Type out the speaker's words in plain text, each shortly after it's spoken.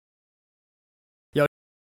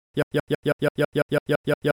Yo,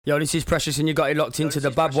 this is Precious and you got it locked into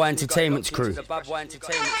the Bad Boy Entertainment's crew.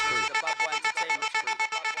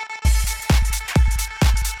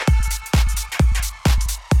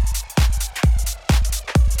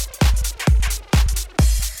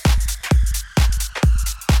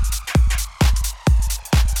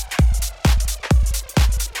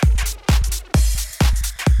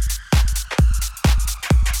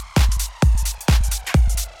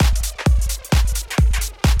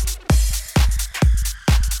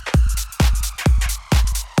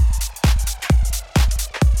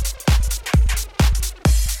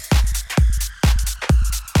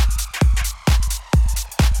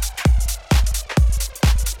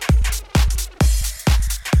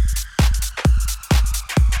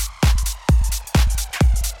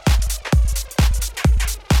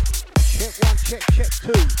 Check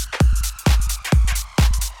two.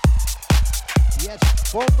 Yes,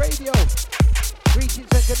 Bomb Radio.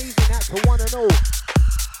 Greetings and good evening out to one and all.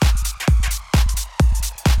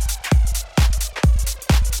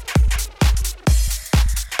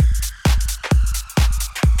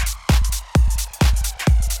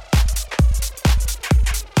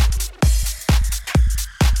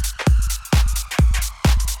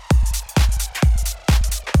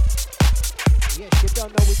 Yes, you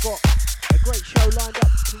don't know we got a great show lined up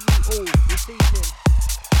for you all this evening.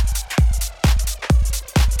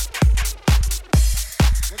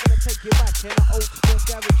 We're going to take you back in an old school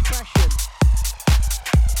garage fashion.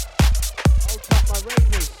 Old type my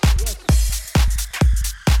ravers, yes.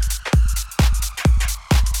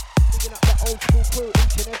 Picking up the old school crew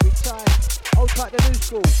each and every time. Old type the new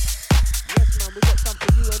school. Yes man, we got some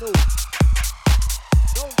for you and all.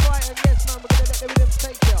 Don't frighten, yes man, we're going to let the rhythms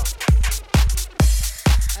take you.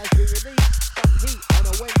 As we release some heat on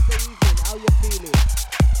a Wednesday evening, how you feeling?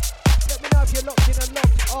 Let me know if you're locked in and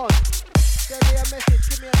locked on. Send me a message,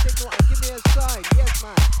 give me a signal and give me a sign. Yes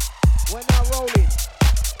man, we're now rolling.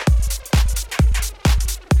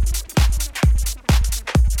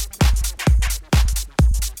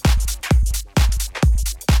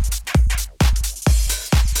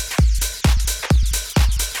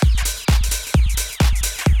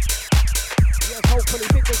 Yes, hopefully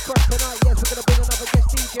fingers crossed tonight. Yes, we're going to bring another guest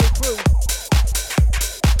DJ through.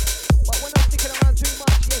 But we're not sticking around too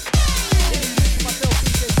much. Yes, introducing myself,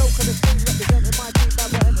 DJ Soka the Sting, representing my team, Bad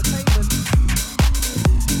Boy Entertainment.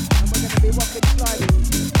 And we're going to be rocking sliding.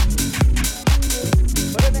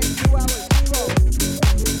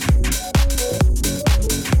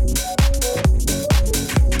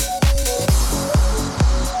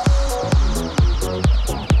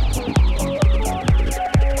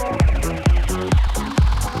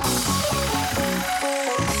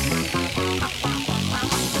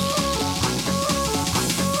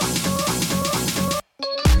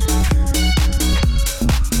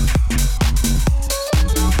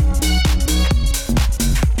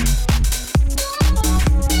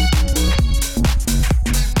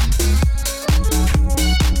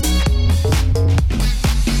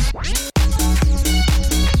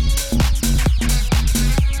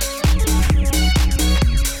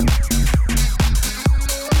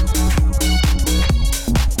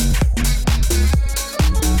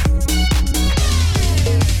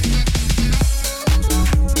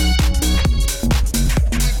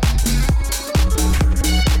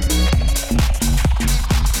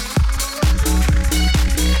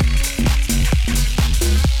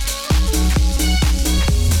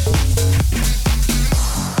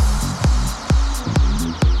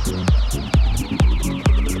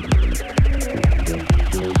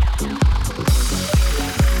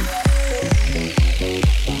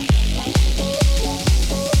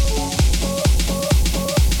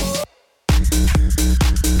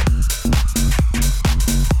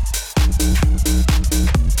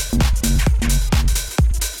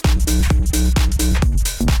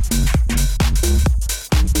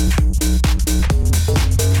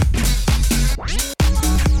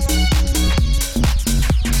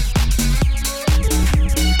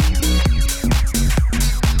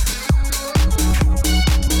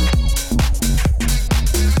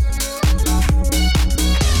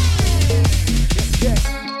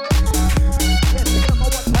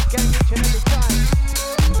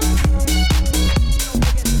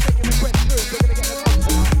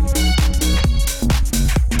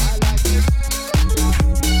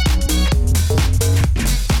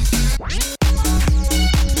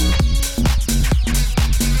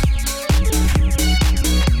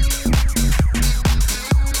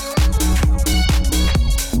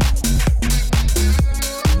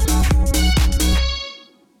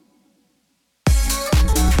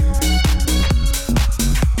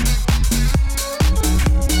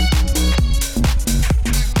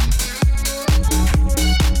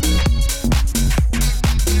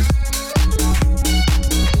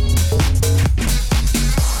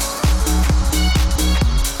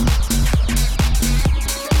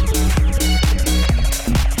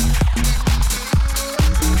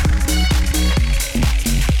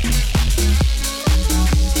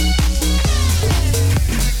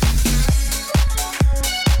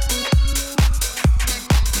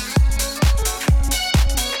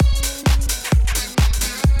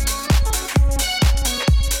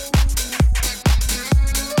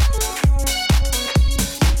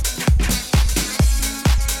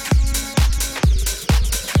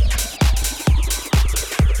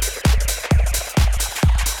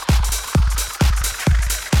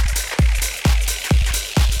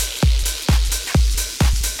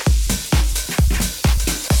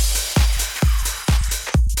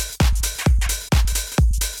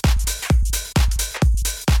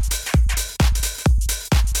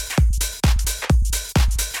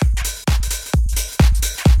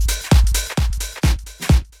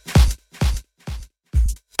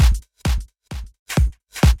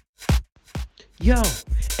 Yo,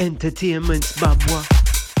 entertainment's Babwa.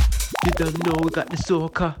 You don't know we got the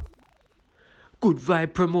soca. Good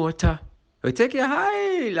vibe promoter. We take you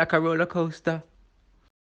high like a roller coaster.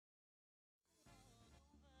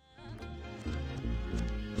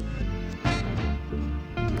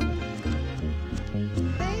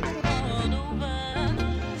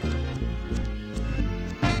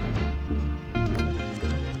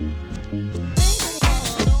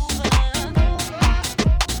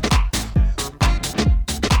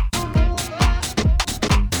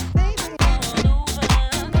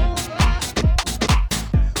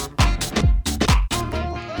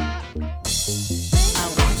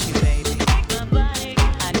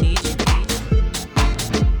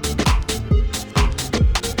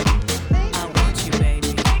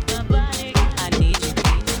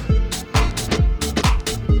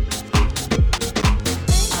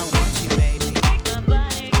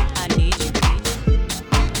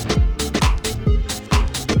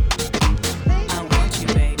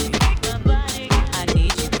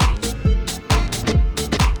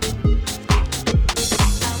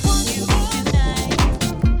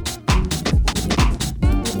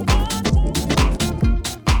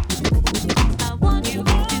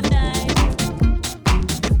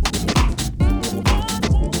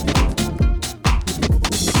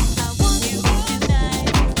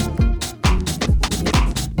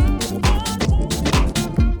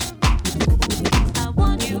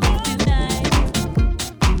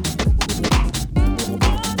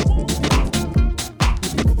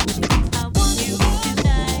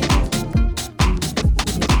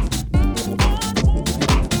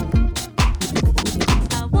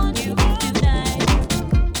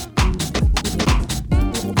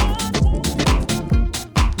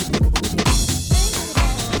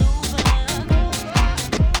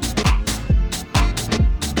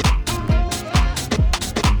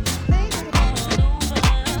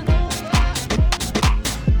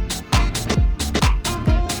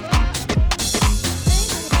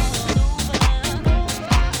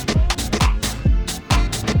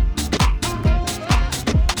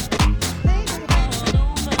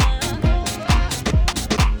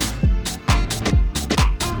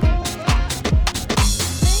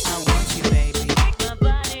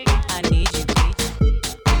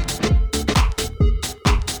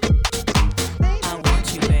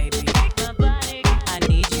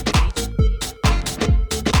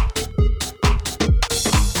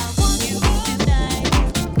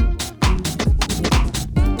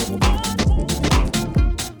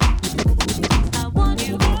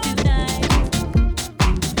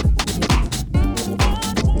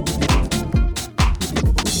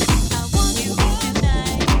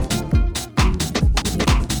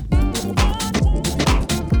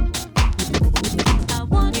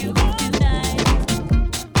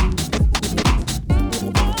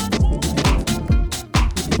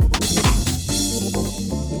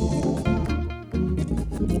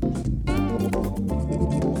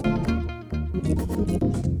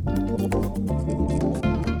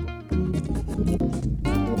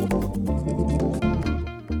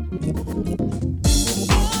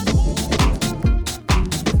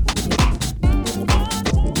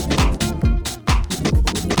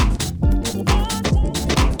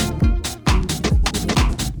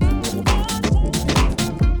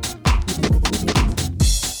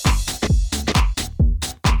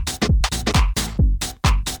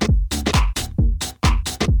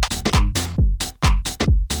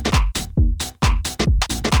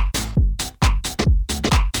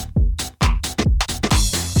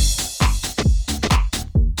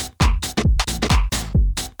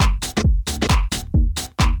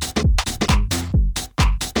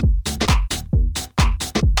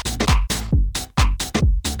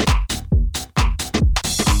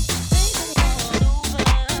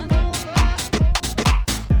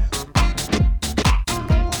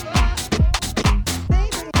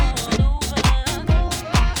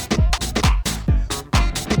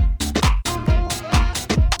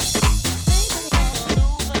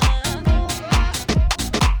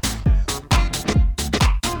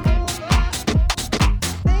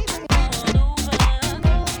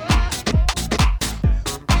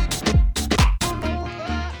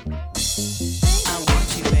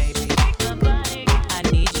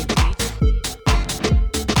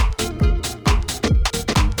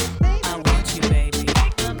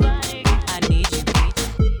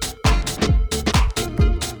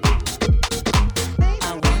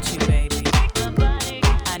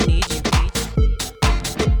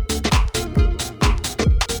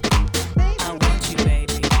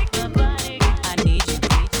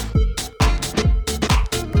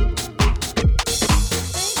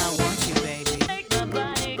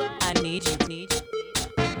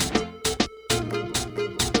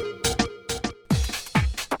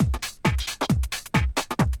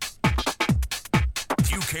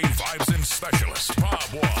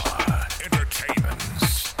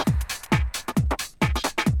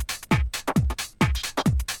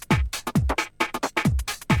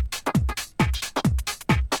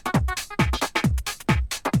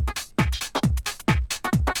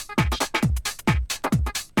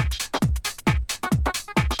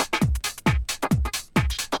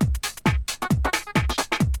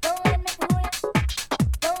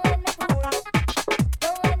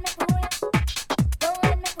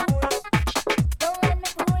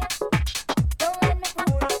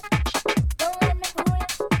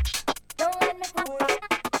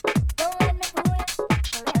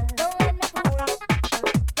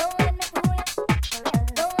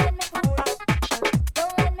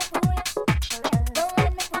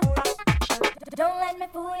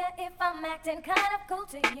 I'm acting kind of cool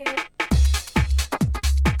to you.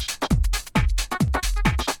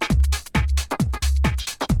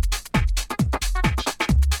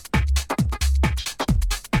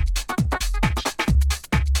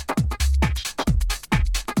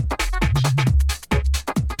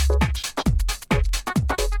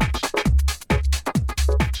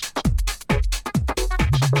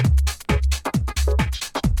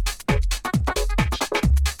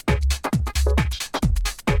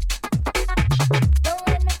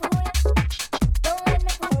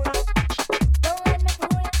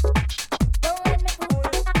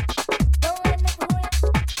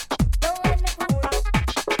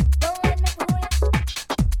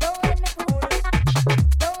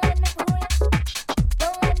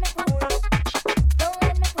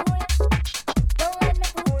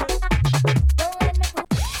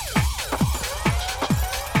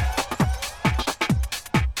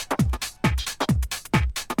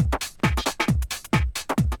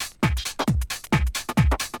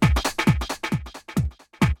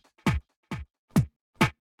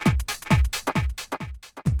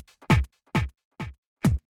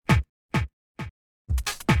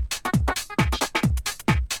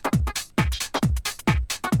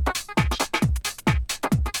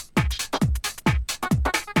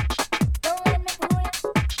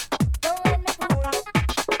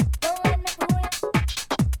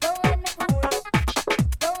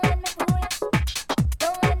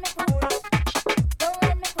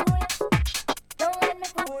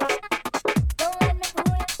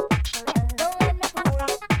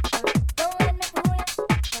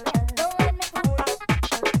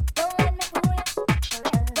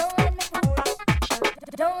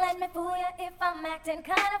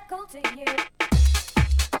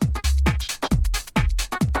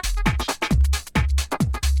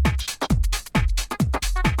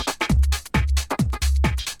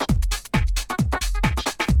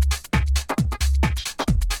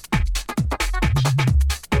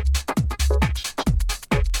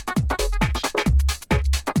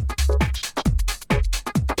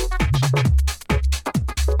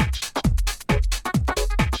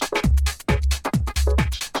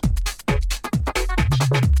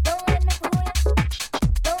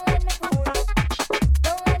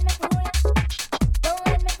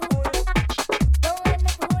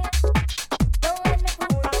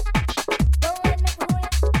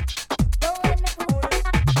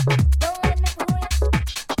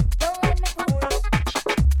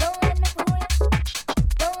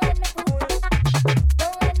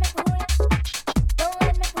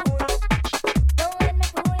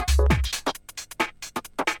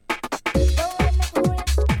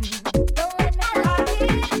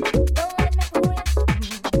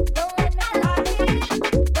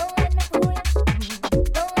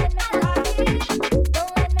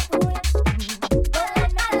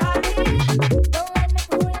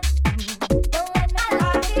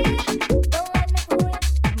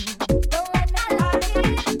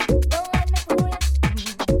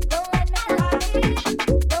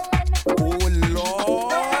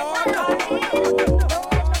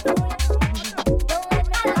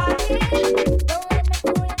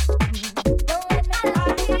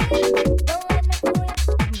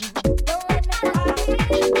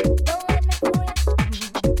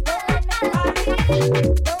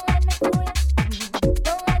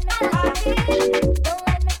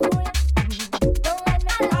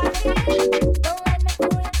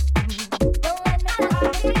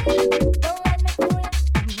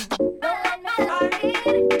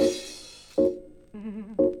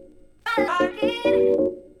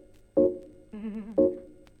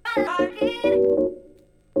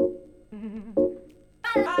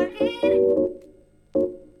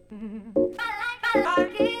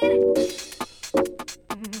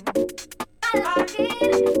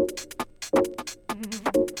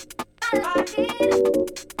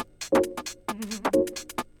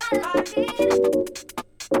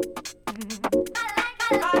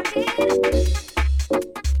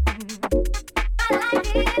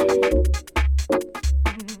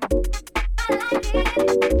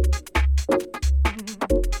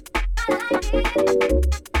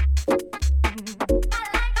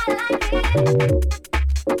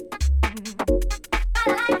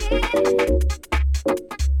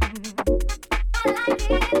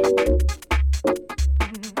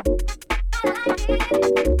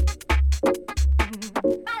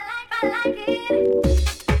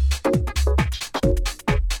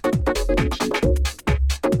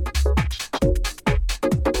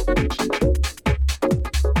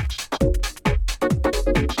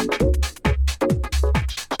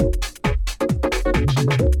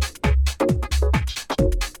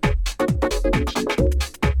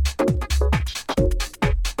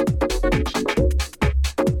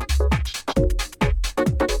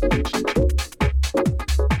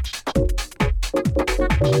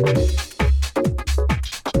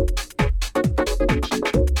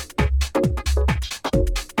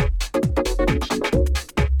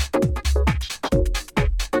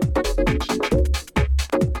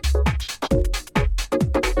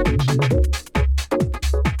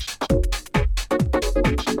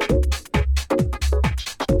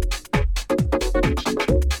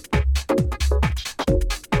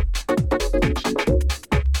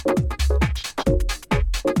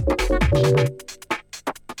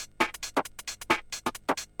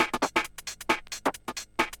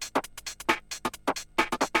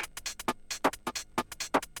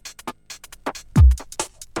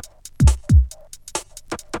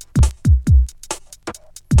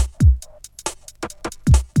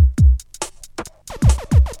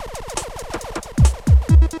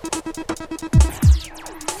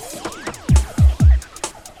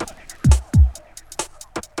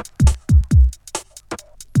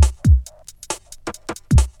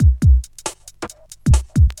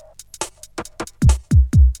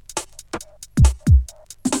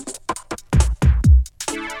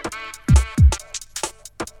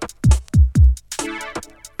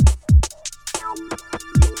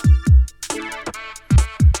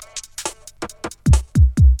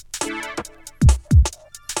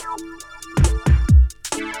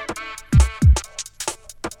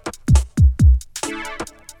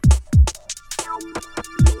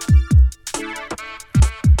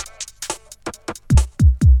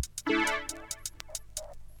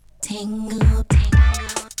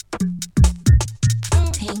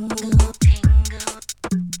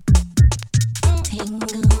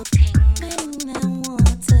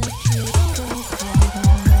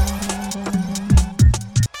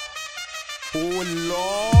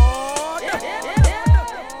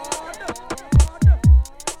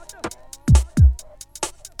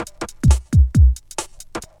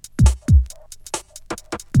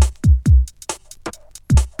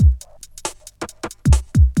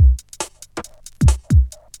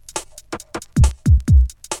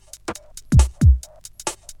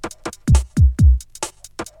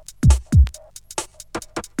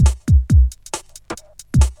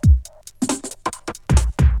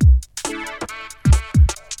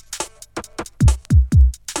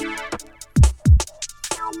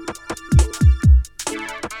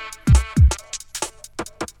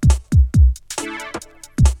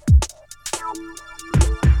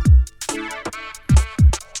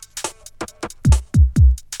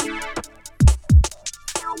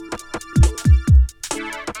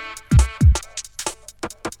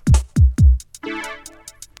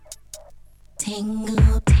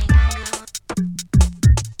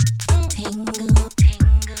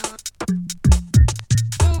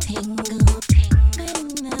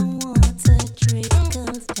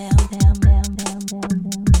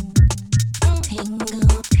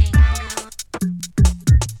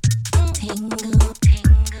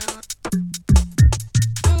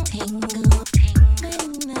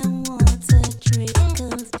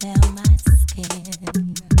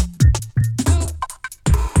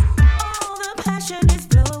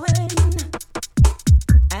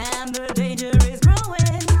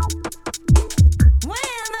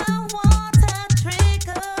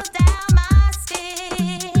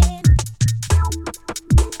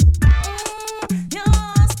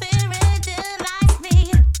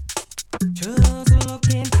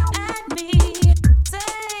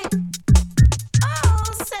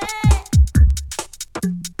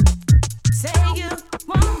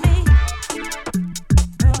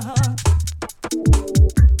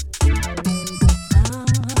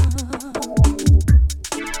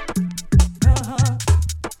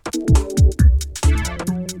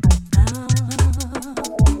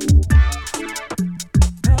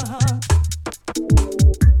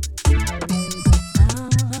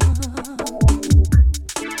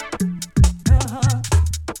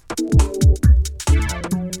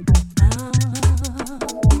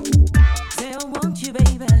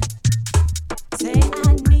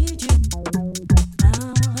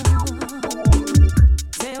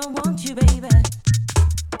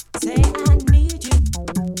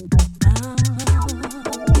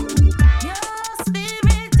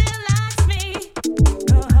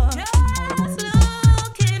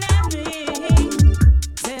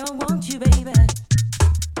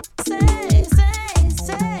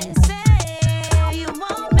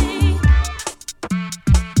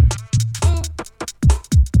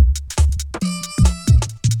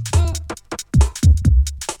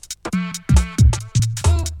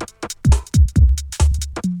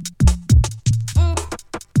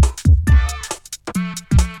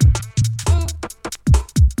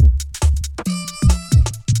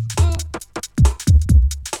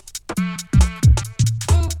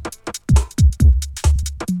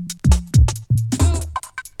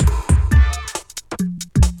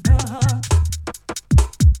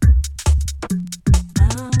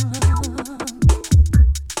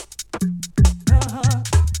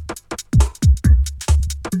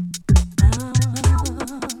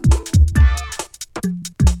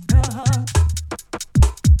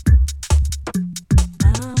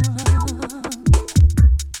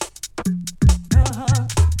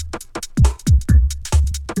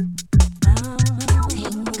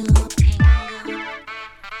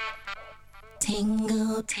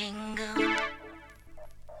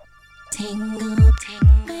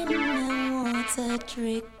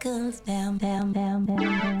 trickles down, down, down, down,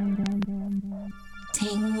 down, down, down, down.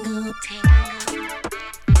 Tingle, tingle,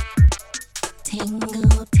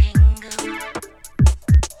 tingle, tingle,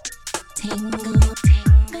 tingle,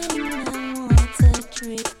 tingle. The water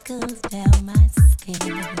trickles down my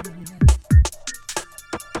skin.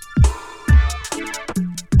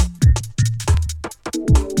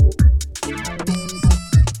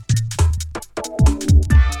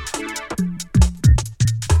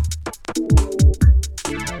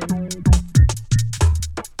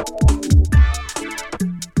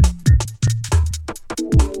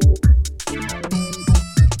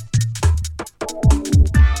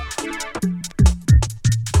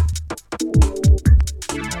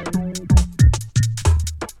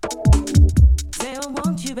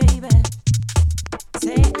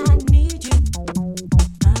 Say I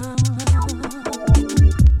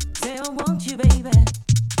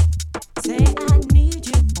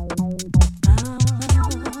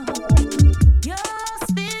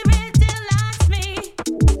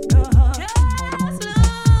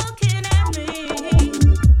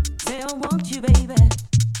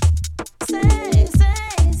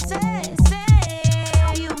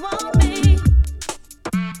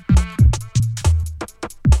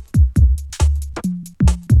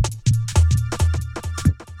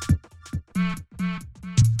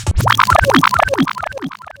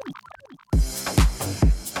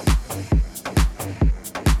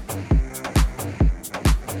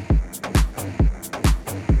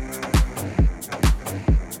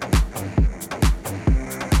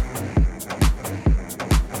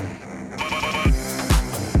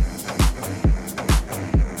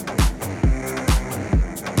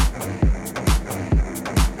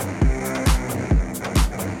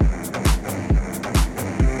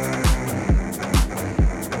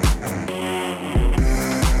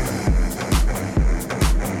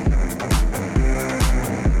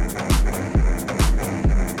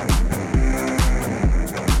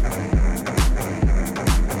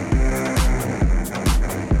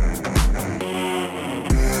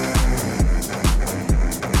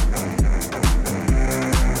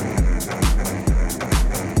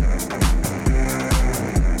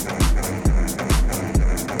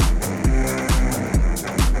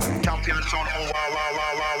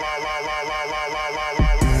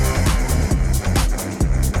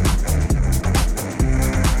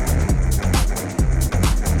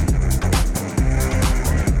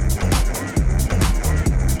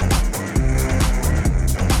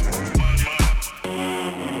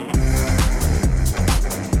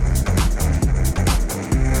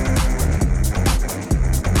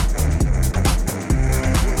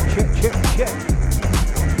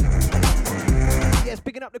Yes,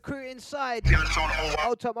 picking up the crew inside.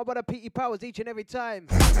 Old top, my brother Petey Powers each and every time.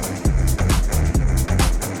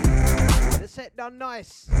 The set done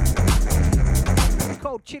nice.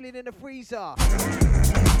 Cold chilling in the freezer.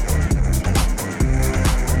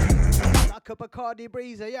 Like a Bacardi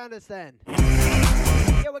breezer, you understand?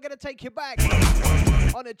 Yeah, we're gonna take you back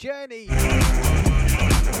on a journey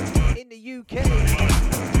in the UK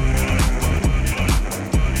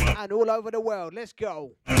and all over the world. Let's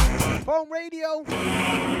go. Phone radio.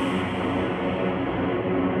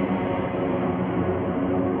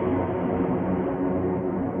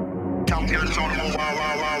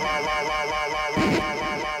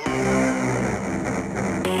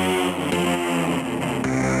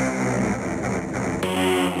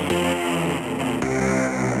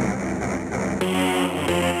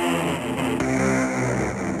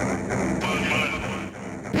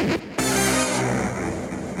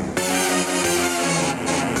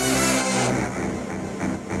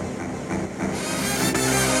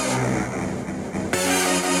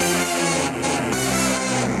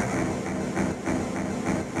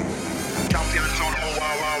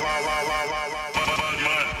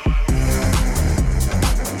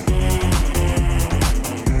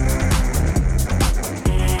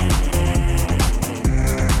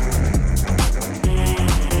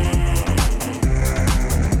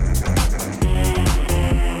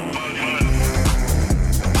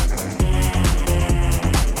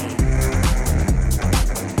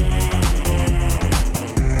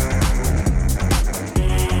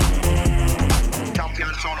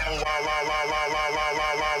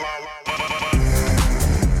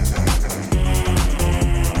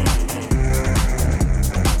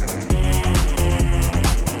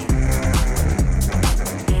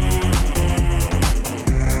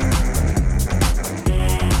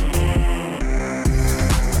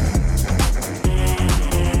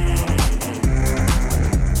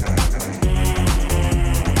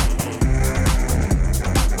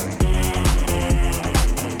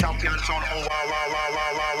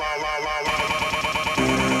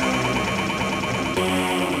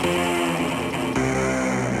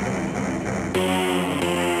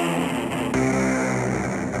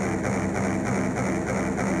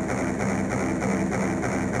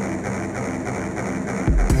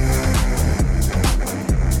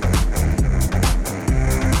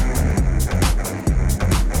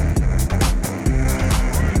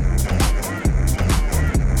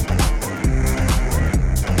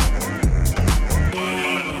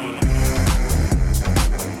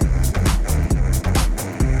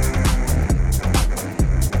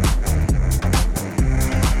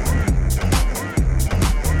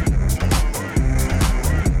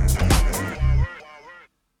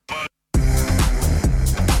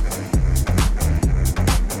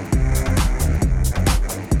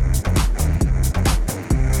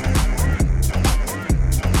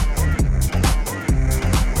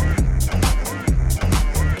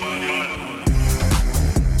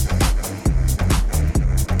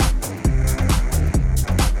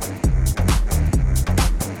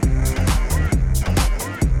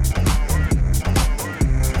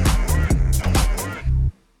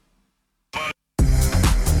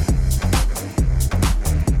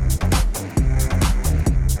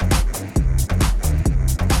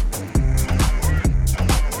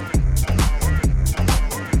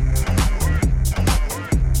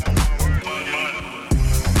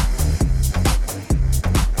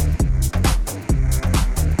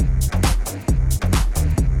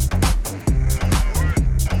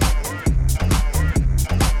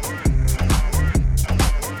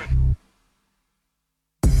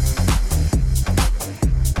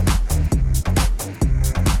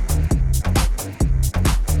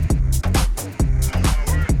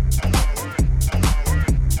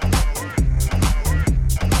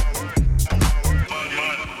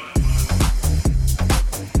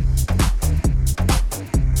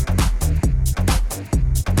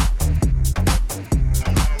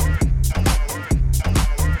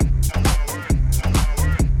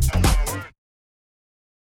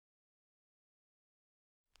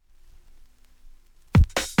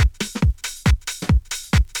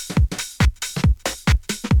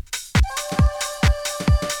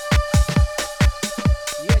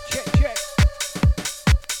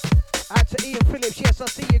 Yes, I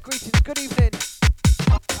see you. Greetings. Good evening.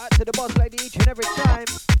 Out to the boss lady each and every time.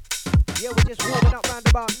 Yeah, we're just warming up round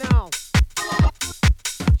about now.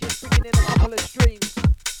 Just bringing in a couple of streams.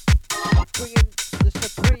 Bringing the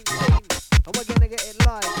supreme team. And we're going to get it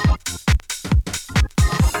live.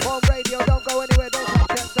 Come on, radio. Don't go anywhere. Don't touch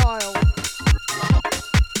that dial.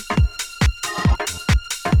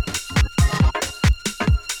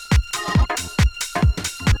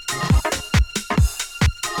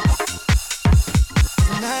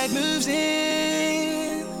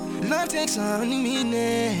 it's only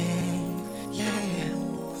meaning. Yeah.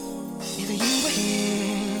 If you were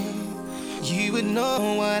here, you would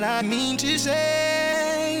know what I mean to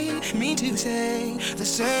say. Mean to say. The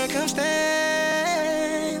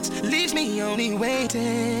circumstance leaves me only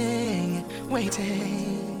waiting,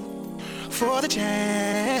 waiting for the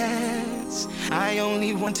chance. I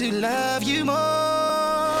only want to love you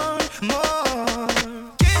more, more.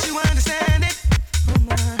 Can't you understand it? Oh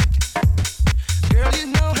my. Girl, you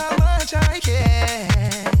know how much I care.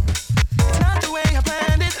 It's not the way I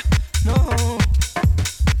planned it, no.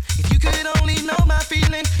 If you could only know my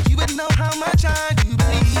feeling, you would know how much I do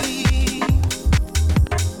believe.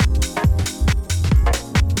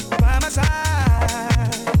 By my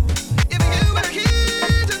side, if you were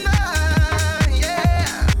here tonight,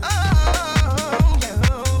 yeah, oh,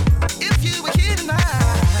 yeah. If you were here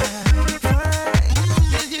tonight, fine,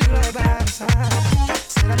 with you right by my side,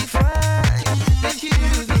 said I'd be fine with you,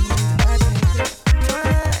 tonight, baby.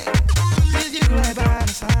 Fine, with you right by my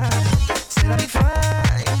side, said I'd be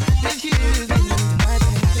fine with you, tonight,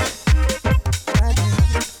 baby. Right, baby.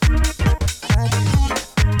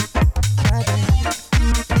 Right, baby.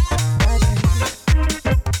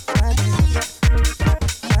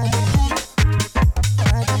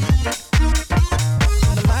 Right, baby.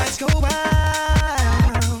 When the lights go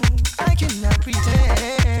out, I cannot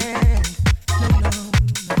pretend. No, no, no.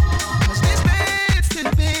 'Cause this bed's too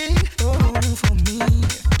big, oh, for me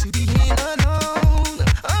to be here alone.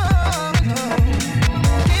 Oh, no.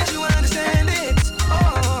 Can't you understand it?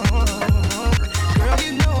 Oh, girl,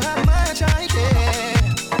 you know how much I care.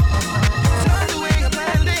 It's not the way I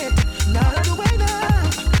planned it, not the way now.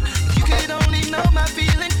 If you could only know my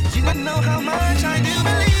feeling, you would know how much I do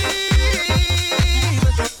believe.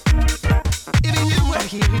 If you were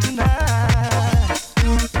here tonight,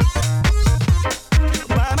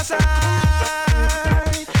 by my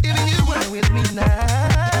side, if you were with me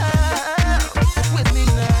now, with you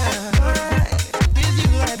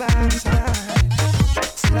right by my side,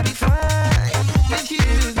 said I'd be fine with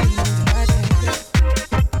you tonight, baby.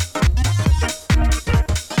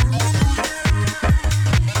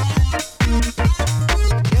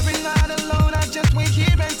 Every night alone, I just wait here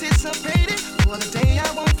anticipating for the day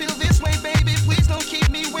I won't feel this way, baby. Please don't keep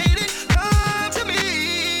me waiting. Come to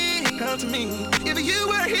me, come to me. If you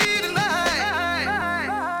were here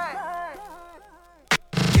tonight,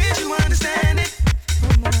 can't you understand it?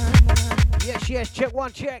 Yes, yes, check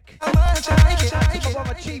one, check. How much I care. Pick up on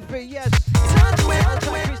my Chiefy, yes. It's not the way I do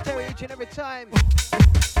Chris it. Terry each and every time.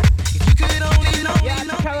 If you could only know, Yeah, you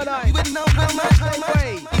know, Caroline. you would know how much I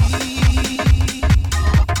believe.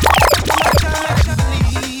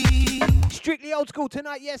 Strictly old school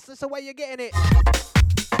tonight, yes, that's the way you're getting it.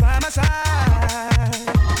 By my side,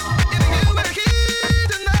 if you were here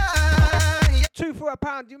tonight, 2 for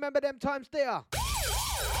 £1, do you remember them times there?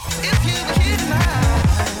 if you were here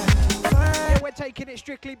tonight, Yeah, we're taking it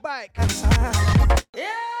strictly back.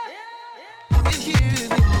 with you,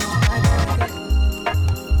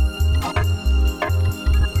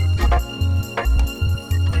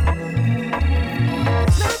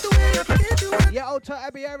 not the way I planned you. Yeah, old tight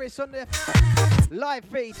Abby Harris on the live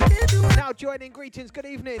feed. Now joining greetings, good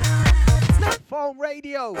evening. Phone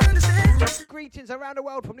radio. Greetings around the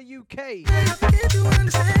world from the UK.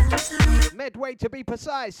 Medway to be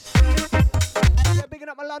precise. Yeah, bigging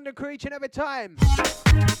up my London crew each and every time.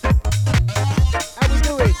 How we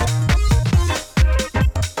doing?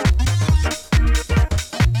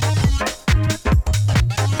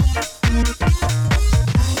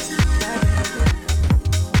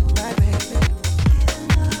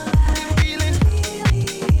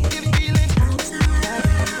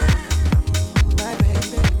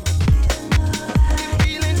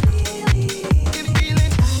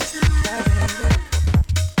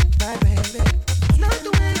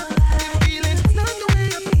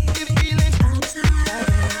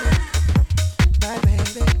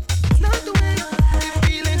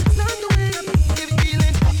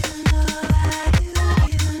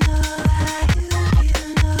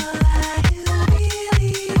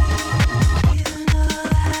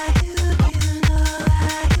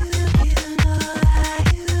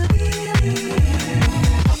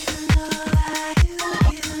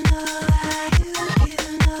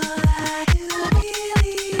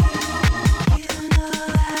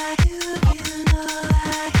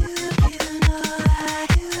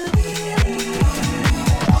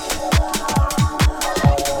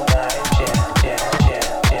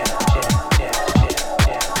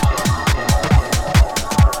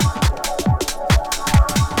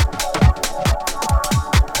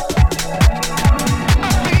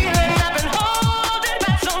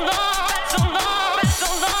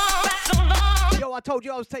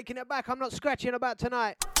 you I was taking it back. I'm not scratching about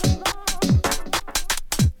tonight.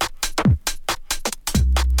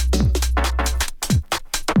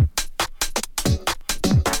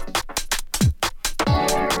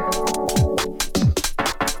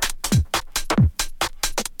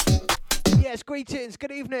 Yes, greetings,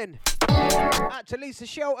 good evening. Out to Lisa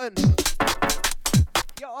Shelton.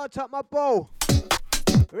 Yo, I'll top my bowl.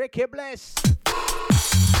 Ricky Bless.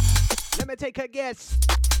 Let me take a guess.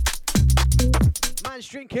 Man's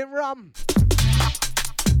drinking rum.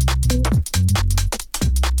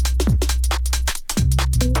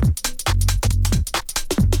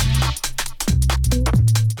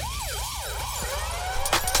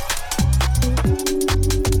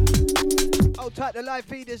 Hold tight, the live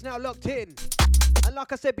feed is now locked in. And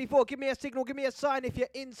like I said before, give me a signal, give me a sign if you're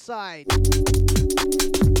inside.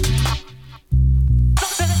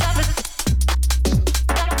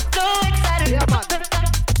 Yeah, man.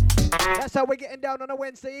 That's how we're getting down on a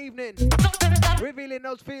Wednesday evening. Revealing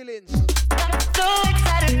those feelings.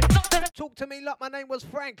 Talk to me like my name was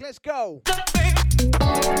Frank. Let's go.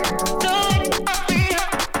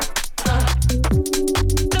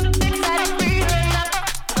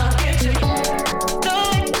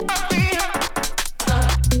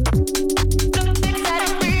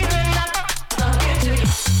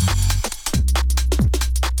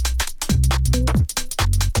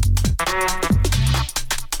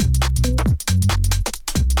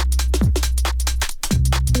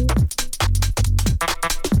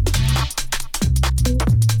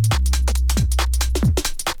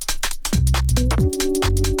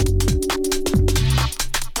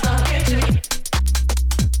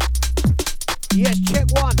 Yes, check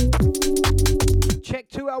one. Check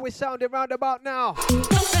two, how we're sounding round about now.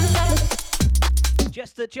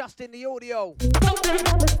 Just adjusting the audio.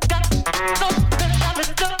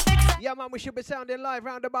 Yeah, man, we should be sounding live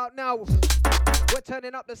round about now. We're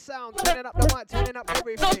turning up the sound, turning up the mic, turning up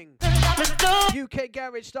everything. UK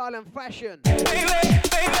garage style and fashion.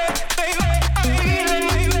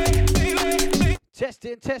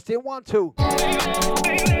 Testing, testing, 1, 2.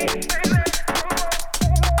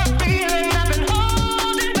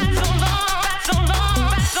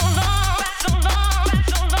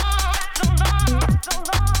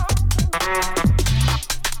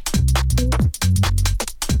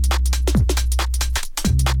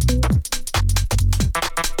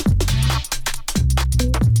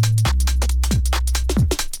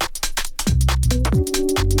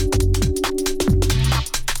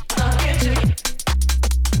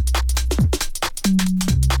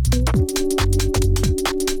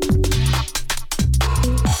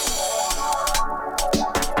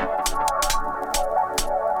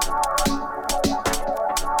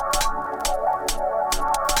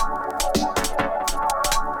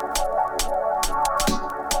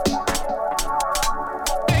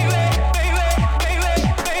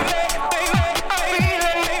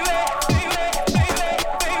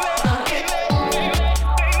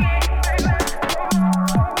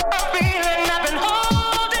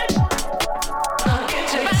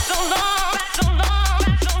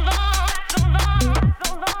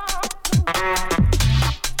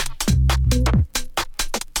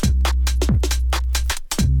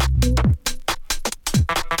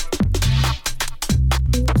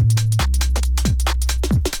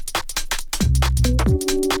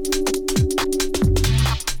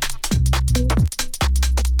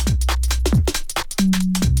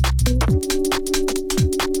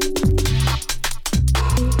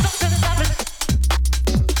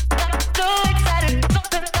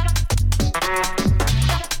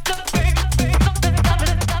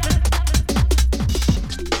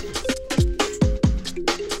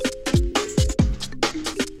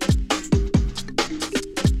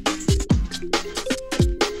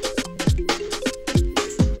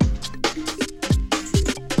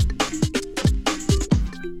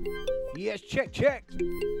 Check.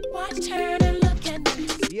 Watch, turn and look at me.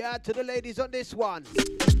 Yeah, to the ladies on this one.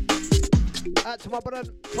 Out to my brother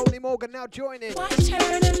Tony Morgan now joining. Watch,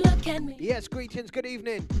 turn and look at me. Yes, greetings, good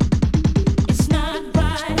evening. It's not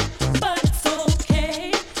right, but it's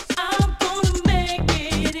okay. I'm gonna make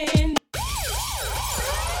it in.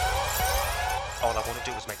 All I wanna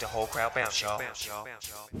do is make the whole crowd bounce, y'all.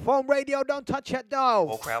 Phone radio, don't touch that dial.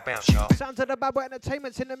 Whole crowd bounce, y'all. Sounds of the Bad Boy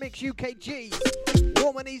Entertainment's in the mix, UKG.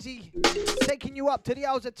 Warm and easy, taking you up to the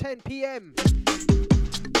hours of 10 p.m.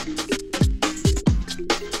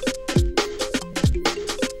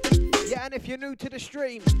 Yeah, and if you're new to the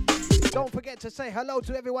stream, don't forget to say hello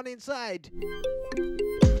to everyone inside.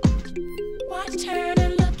 Watch, turn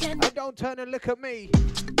and look at me. And don't turn and look at me.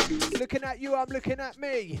 Looking at you, I'm looking at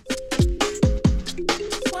me.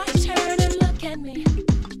 Why turn and look at me?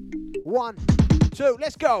 1, 2,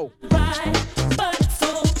 let's go. Right, but it's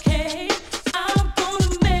okay. I'm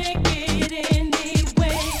gonna make it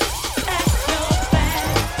anyway. Pack your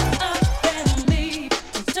bag up and leave.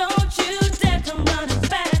 Don't you dare come running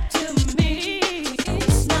back to me.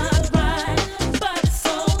 It's not right, but it's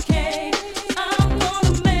okay. I'm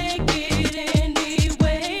gonna make it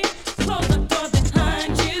anyway. Close the door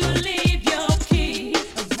behind you, leave your key.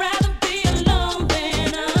 I'd rather be alone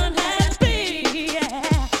than unhappy.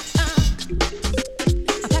 Yeah.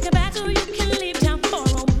 I'll pack a bag so you can leave town for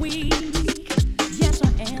a week. Yes, I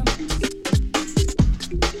am.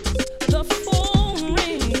 The phone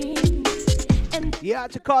rings and Yeah,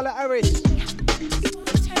 to Carla Harris.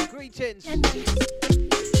 Greetings. you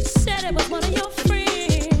said it was one of your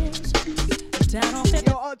friends down on Fifth.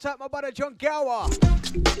 Yo, on top my brother John Gower.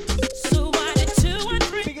 So why did 2 and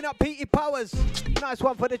 3? Picking up Petey Powers. Nice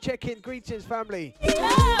one for the check-in. Greetings, family. I've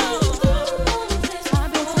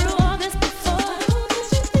been through all this before.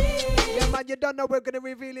 Yeah, man, you don't know we're going to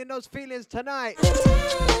reveal in those feelings tonight. Get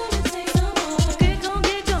gone.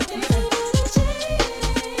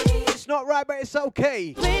 It's not right, but it's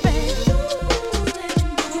okay. Baby, you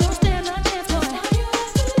don't stand a chance, boy.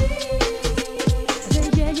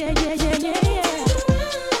 Yeah.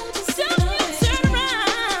 So you turn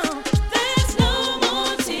around. There's no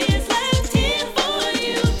more tears left here for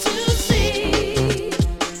you to see.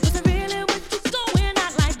 Was it really with you going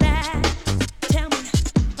out like that? Tell me,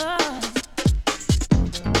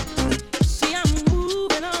 see, I'm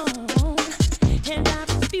moving on, and I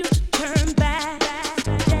refuse to turn back.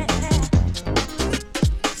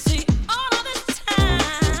 See, all of this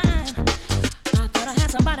time, I thought I had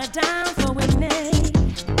somebody down for with me.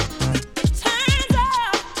 It turns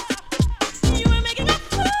out you were making a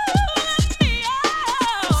fool of me.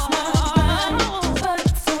 Oh, but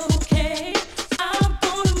it's okay. I'm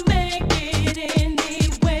gonna make it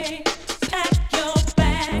anyway. Pack your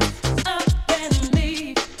bags up and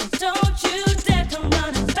leave. Don't you dare come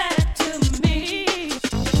running back to me.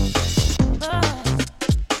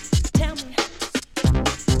 Tell me. Tell me.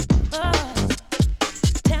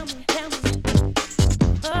 Tell me.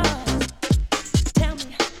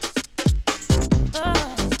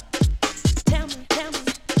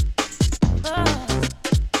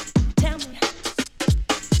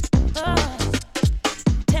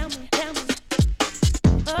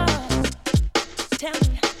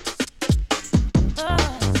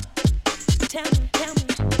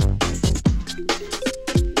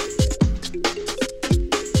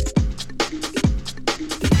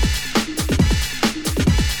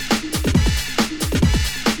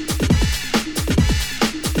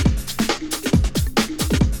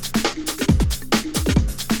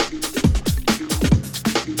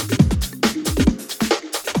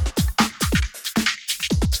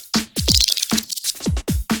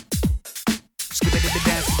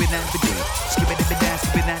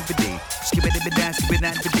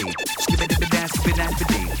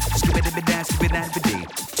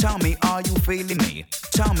 Tell me, are you feeling me?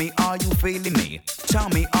 Tell me, are you feeling me? Tell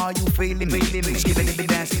me, are you feeling me?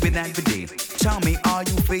 Tell me, are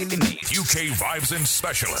you feeling me? UK Vibes and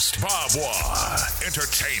Specialist, Bob Waugh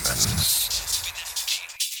Entertainment.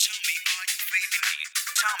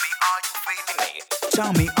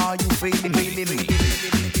 Tell me, are you feeling me?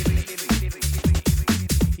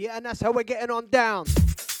 Yeah, and that's how we're getting on down.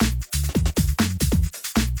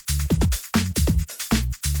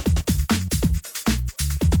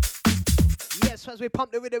 Yes, as we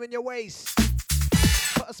pump the rhythm in your waist.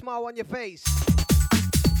 Put a smile on your face.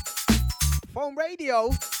 Phone radio.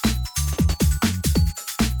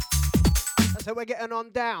 That's how we're getting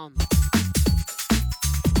on down.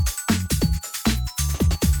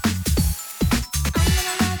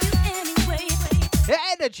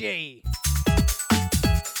 Energy.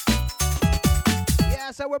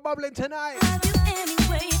 Yeah, so we're bubbling tonight. I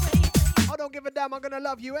don't give a damn, I'm gonna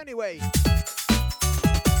love you anyway.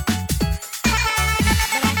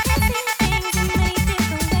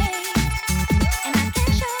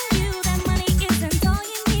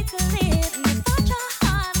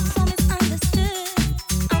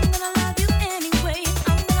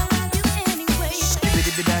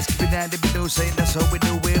 Say that's how we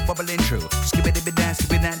do it, bubbling true. Skip-a-dibby-dance,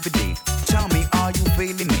 tell me, are you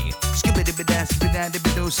feeling me? Skip-a-dibby-dance,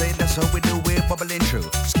 say that's how we do it, bubbling true.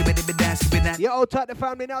 Skip-a-dibby-dance. Yeah, old tight the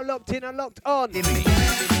family now locked in and locked on.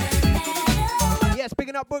 Yes,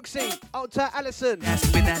 picking up Brooksy, old tight Allison.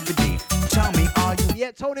 Tell me, are you?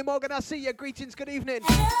 Yeah, Tony Morgan, I see you. Greetings, good evening.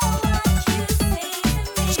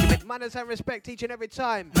 Manners and respect each and every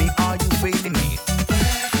time. Me, are you feeling me?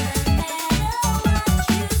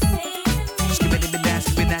 dibby dance,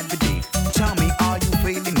 skibby that biddy. Tell me, are you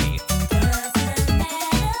feeling me?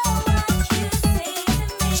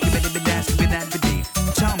 Skibby dibby dance, skibby that biddy.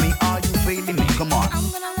 Tell me, are you feeling me? Come on.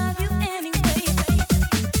 I'm gonna love you anyway.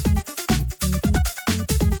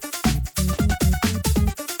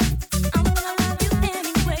 I'm gonna love you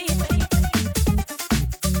anyway.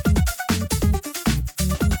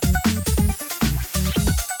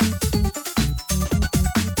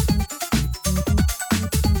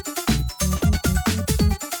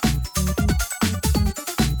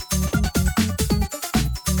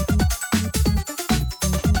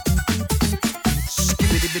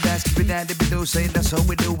 Skibby dibby dance, skibby that dibby do. Say that's how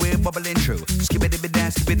we do it, bubbling true. Skibby dibby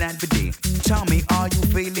dance, skibby that biddy. Tell me, are you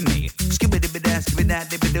feeling me? Skibby dibby dance, skibby that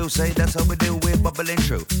dibby do. Say that's how we do it, bubbling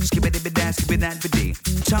true. Skibby dibby dance, skibby that biddy.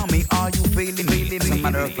 Tell me, are you feeling me? As a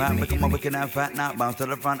matter of fact, we come on, we can have fat now. Bounce to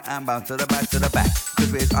the front and bounce to the back, to the back.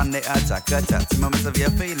 Cause we're on the attack, attack. The moments of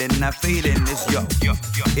your feeling, that feeling is yo.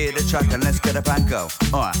 Hear the track and let's get up and go.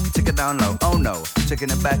 Alright, take it down low, oh no. Taking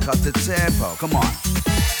it back up the tempo, come on.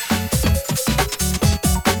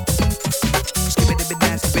 Skibby dibby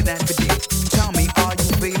dance, skibby that biddy. Tell me, are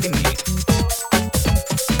you feeling me?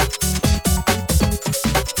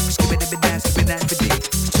 Skibby dibby dance, skibby that biddy.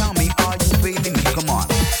 Tell me, are you feeling me? Come on.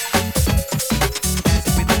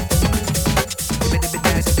 Skibby dibby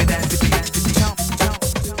dance, skibby that biddy. Tell me.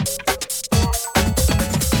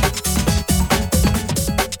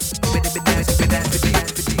 Skibby dibby dance, skibby that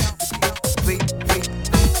biddy. Wait.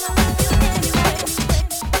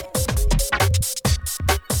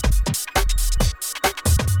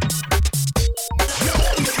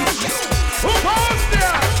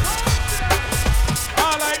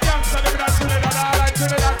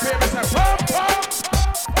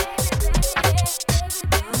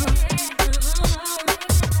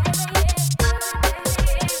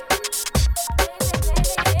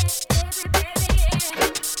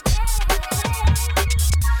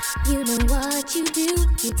 You know what you do,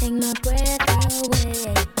 you take my breath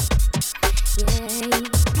away. Yeah.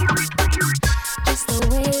 Just the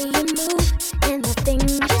way you move and the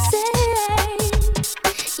things you say.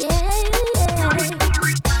 Yeah.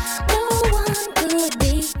 No one could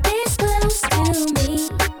be this close to me.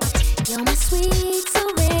 You're my sweet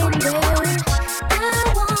surrender. I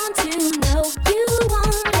want to know you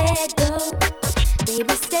won't let go.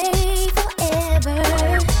 Baby, stay forever.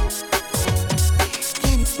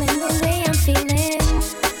 Can't explain the way I'm feeling,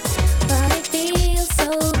 but it feels so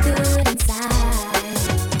good inside.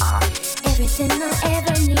 Everything I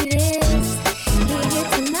ever need is here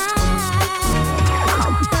tonight.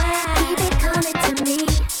 Keep it coming to me.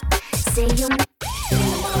 Say you'll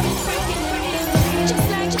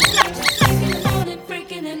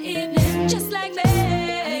Just like me,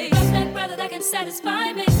 love that brother that can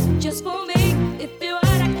satisfy me, just for me. If you are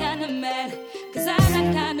that kind of man, cause I'm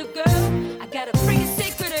that kind of girl. I got a freaking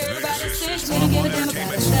secret, everybody says we don't give a damn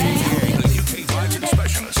about a thing. The UK vibes and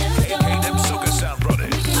specialist, aka them Soca Sound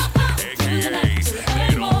Brothers, aka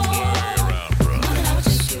they don't play around, bro. And I will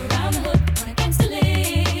take you around the hood on a gangster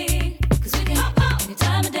league, cause we can any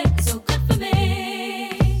time of day, it's so good for me.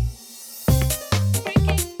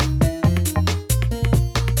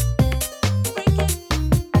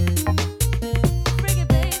 Freaky,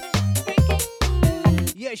 baby, freaky,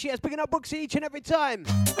 Yeah, she has picking up books each and every time.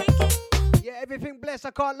 Yeah, everything blessed,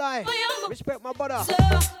 I can't lie. Respect my brother. so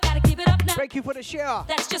gotta keep it up now. Thank you for the share.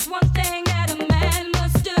 That's just one thing that a man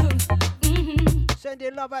must do.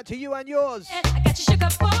 Sending love out to you and yours. I got you shook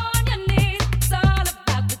up on your knees. It's all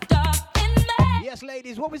about the dog in me. Yes,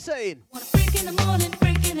 ladies, what we saying? Wanna freak in the morning,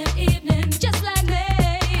 freak in the evening, just like me.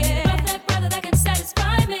 I love that brother that can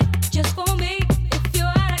satisfy me, just for me. If you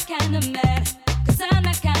are that kind of man, cause I'm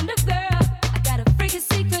that kind of girl. I got a freaking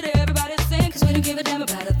secret, everybody sing, cause we don't give a damn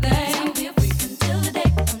about a thing. I'll be a freak until the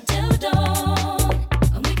day, until the dawn.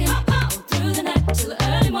 And we can go through the night till the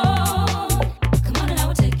early morn. Come on and I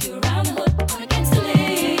will take you around the hood on a gangster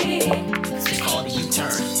league.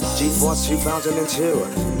 G-Force 2002.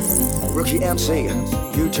 Rookie MC.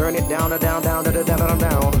 You turn it down, down, down, down, down,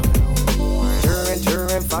 down.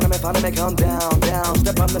 Turn, follow me, come down, down.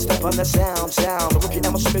 Step on the sound. The rookie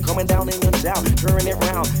now should be coming down in your down. Turn it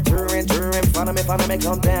round, turn, follow me,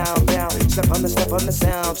 come down, down. Step on the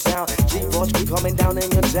sound. G-Force be coming down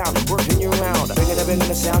in your town, working you round. Bringing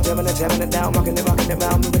the sound, tearing it down, rocking it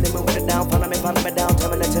round, moving it down. Follow me down,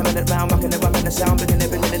 tearing it round, rocking the sound, bringing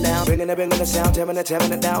it down. Bringing the sound, tearing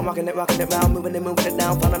it down, rocking it round, moving it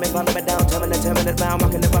down. Follow me down, tearing it round,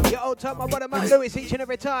 rocking it. Your old time, my brother Matt Lewis each and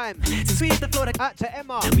every time. Sweet the flow that Out to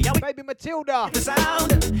Emma. baby Matilda, The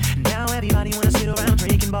sound. Now everybody wanna sit around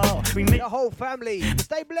drinking ball. the whole family.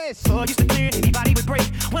 Stay blessed. Before used to clear, anybody would break.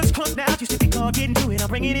 Once crunk now, used to be called getting to it. I'm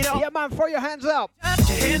bringing it all. Yeah, man, throw your hands up. Put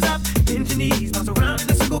your hands up, bend your knees, bounce around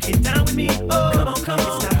in a circle, get down with me. Oh, come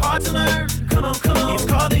on, it's not hard to learn. Come on, it's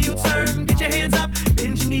called the U-turn. Get your hands up,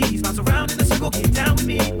 bend your knees, bounce around in a circle, get down with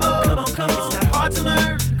me. Oh, come on, it's not hard to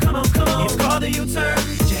learn. Come on, it's called the U-turn.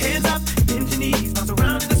 Get your hands up, bend your knees, bounce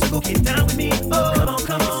around in a circle, get down with me. Oh,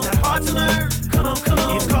 come on, it's not hard to learn. Come on,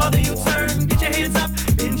 it's called the U-turn. Get your hands up,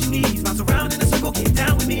 bend your knees, bounce around in a circle, get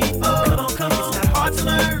down with me. Oh, come on, it's not hard to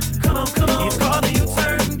learn. Come on, it's called the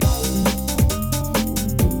U-turn.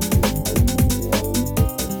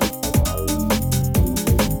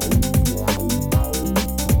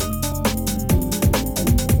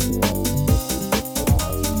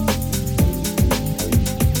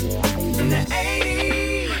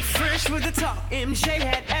 MJ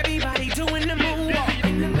had everybody doing the moonwalk.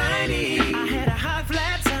 In the 90s, I had a high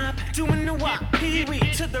flat top doing the walk. Pee-wee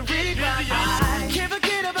to the river. I can't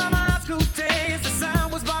forget about my high school days. The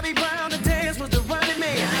sound was Bobby Brown, the dance was the running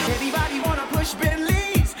man. Everybody wanna push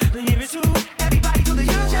Bentleys. Leave it to everybody do the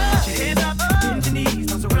usual. Put your hands up, bend your knees,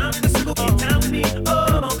 bounce around in a circle, get down with me.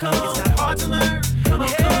 Oh, come on, it's not hard to learn. Come on,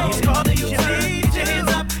 it's called the U-turn. Put your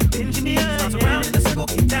hands up, bend your knees, bounce around in a circle,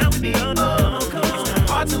 get down with me. Oh, come on, it's not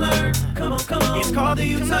hard to learn. Come on, it's called the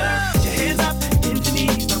U-turn. Put your hands up, bend your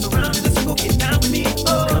knees, bounce around in a circle, get down with me.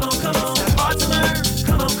 Oh, come on, it's not hard to learn.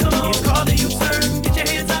 Come on, it's called the U-turn. Get your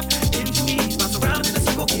hands up, bend your knees, bounce around in a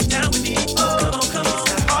circle, get down with me. Oh, come on,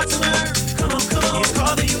 it's not hard to learn. Come on, it's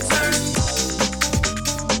called the U-turn.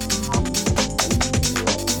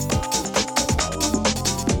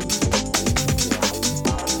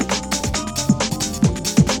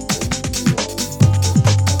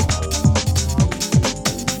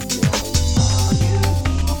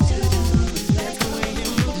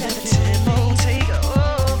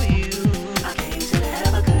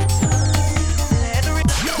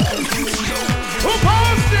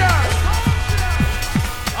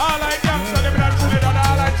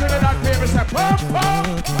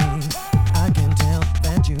 I can tell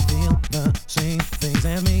that you feel the same things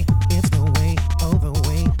as me. It's the way, oh the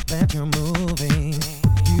way that you're moving.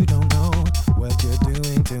 You don't know what you're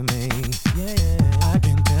doing to me. Yeah, I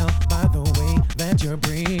can tell by the way that you're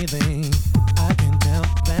breathing. I can tell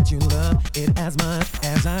that you love it as much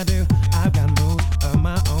as I do. I've got moves of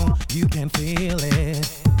my own, you can feel it.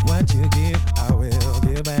 What you give, I will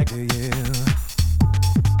give back to you.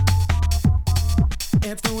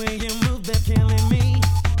 It's the way you move that's killing me.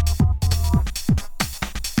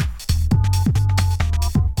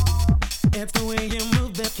 It's the way you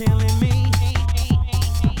move that's killing me.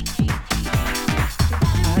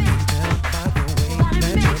 I can tell by the way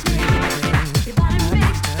that you're breathing. I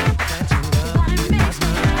can tell that you love it as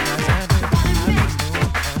much as I do. I've got moves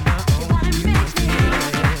of my own, you can feel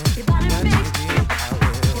it. What you give, I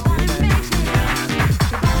will give back to you.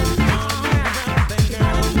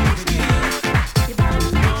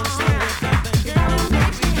 Girl,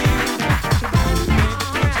 baby, you.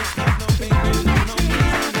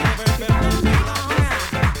 Like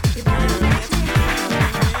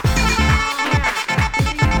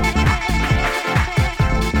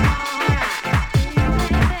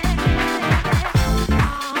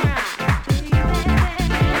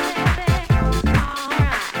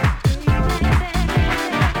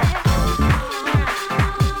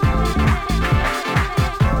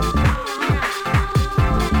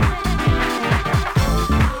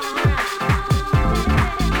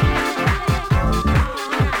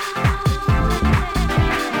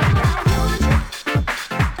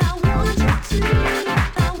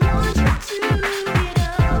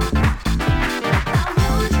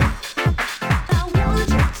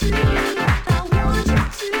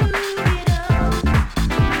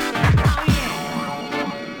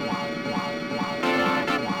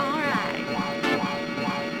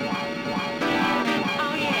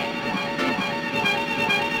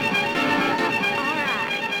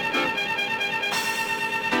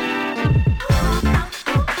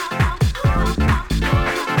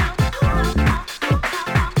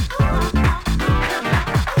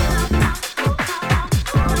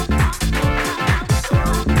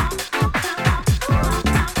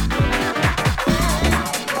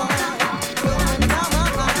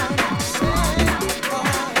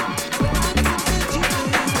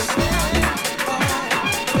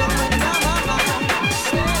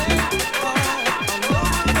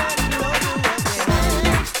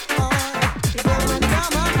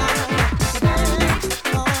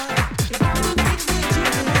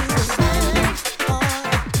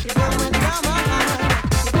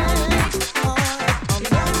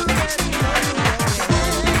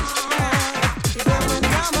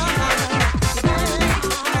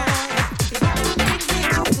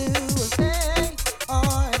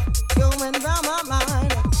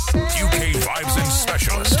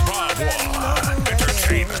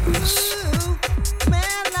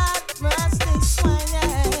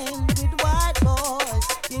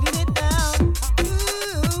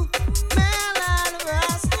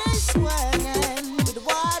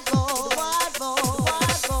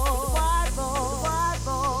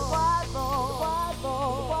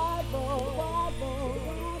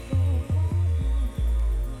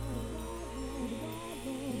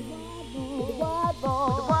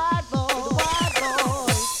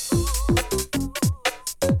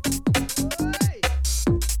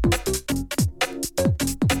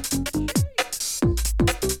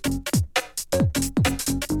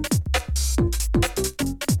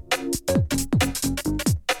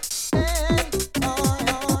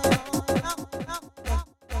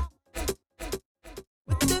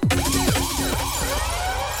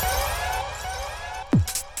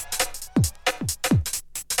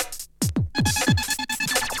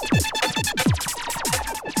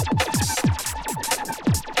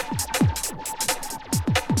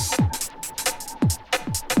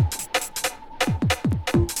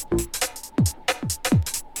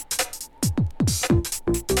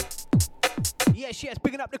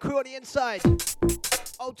everybody inside.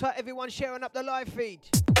 Hold tight, everyone sharing up the live feed.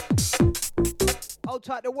 Hold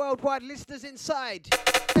tight, the worldwide listeners inside.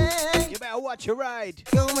 Hey, You better watch your ride.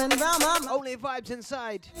 going round my mind. Only vibes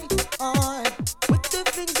inside. On with the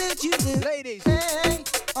things that you do. Ladies, Hey,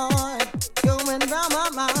 on going round my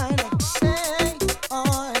mind. Hey,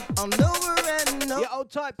 on over and over. yeah,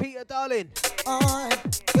 hold tight, Peter, darling. On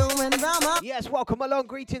going round my Yes, welcome along.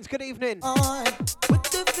 Greetings, good evening. on with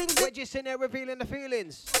the things We're that just in there revealing the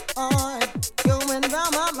feelings. on going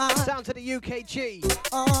round my mind. Sound to the UKG.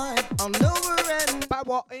 On over and Bad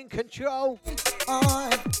what in control.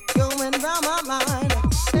 on going round my mind.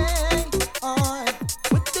 Hey, on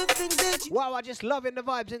with the things that you Wow, I just loving the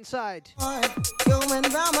vibes inside. on going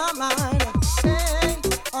round my mind. Hey,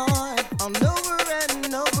 on over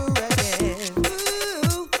and over again.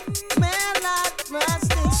 Ooh, man like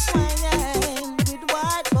rusty swinging with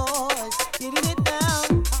white boys getting it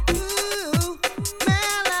down. Ooh,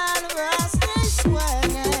 man like rusty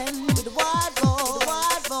swinging with the white boys,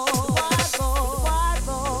 white boys, white boys, white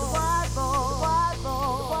boys, white boys,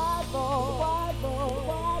 white boys, white boys,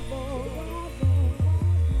 white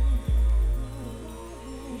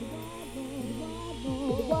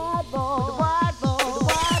boys, white boys,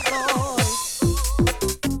 white boys.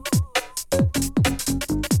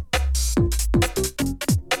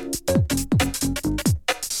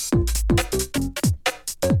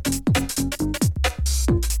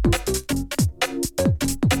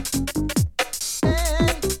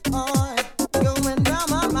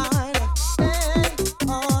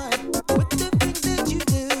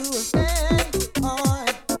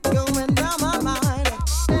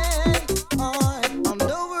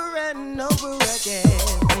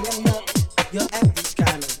 Your average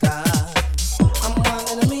kind of guy. I'm one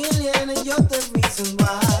in a million and you're the reason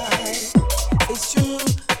why. It's true,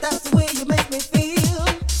 that's the way you make me feel.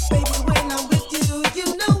 Baby, when I'm with you, you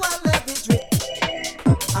know I love it real.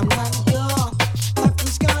 I'm like your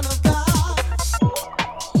average kind of guy.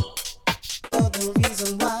 You're the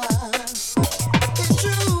reason why. It's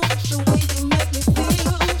true, the way you make me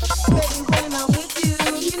feel. Baby, when I'm with you,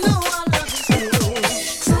 you know I love it real.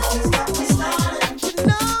 Something's got me started, you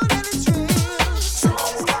know that it's real.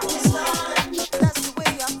 Something's got me started, that's the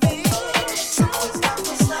way I feel. Something's got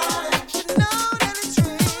me started, you know that it's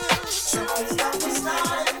real. Something's got me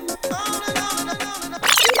started, on and on and on and on.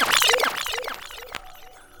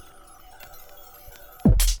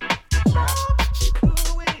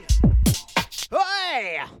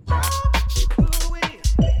 Hey!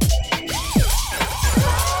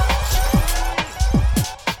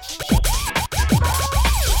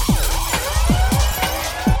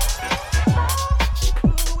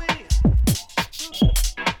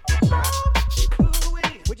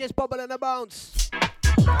 We just bubble and a bounce.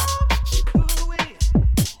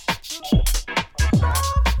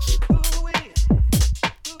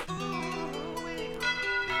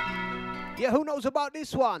 Yeah, who knows about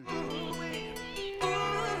this one?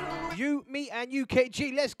 You, me, and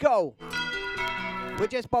UKG, let's go. We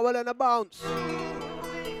just bubble and a bounce.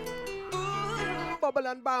 Bubble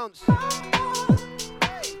and bounce.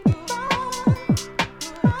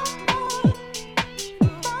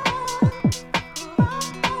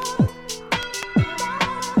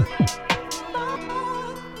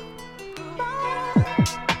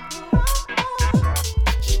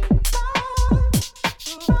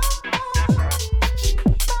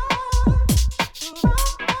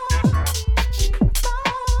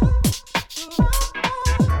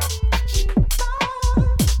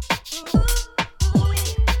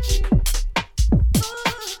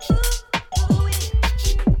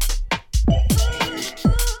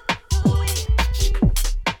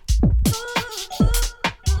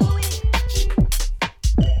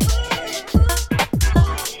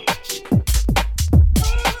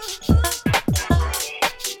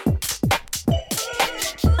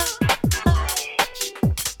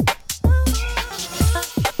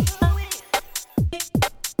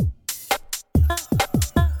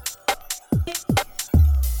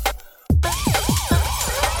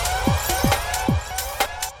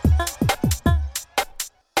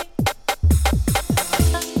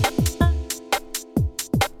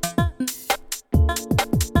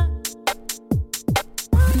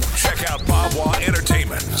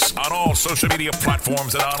 on all social media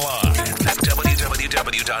platforms and online at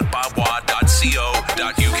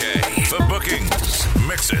www.bobwa.co.uk for bookings,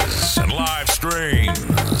 mixes, and live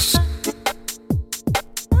streams.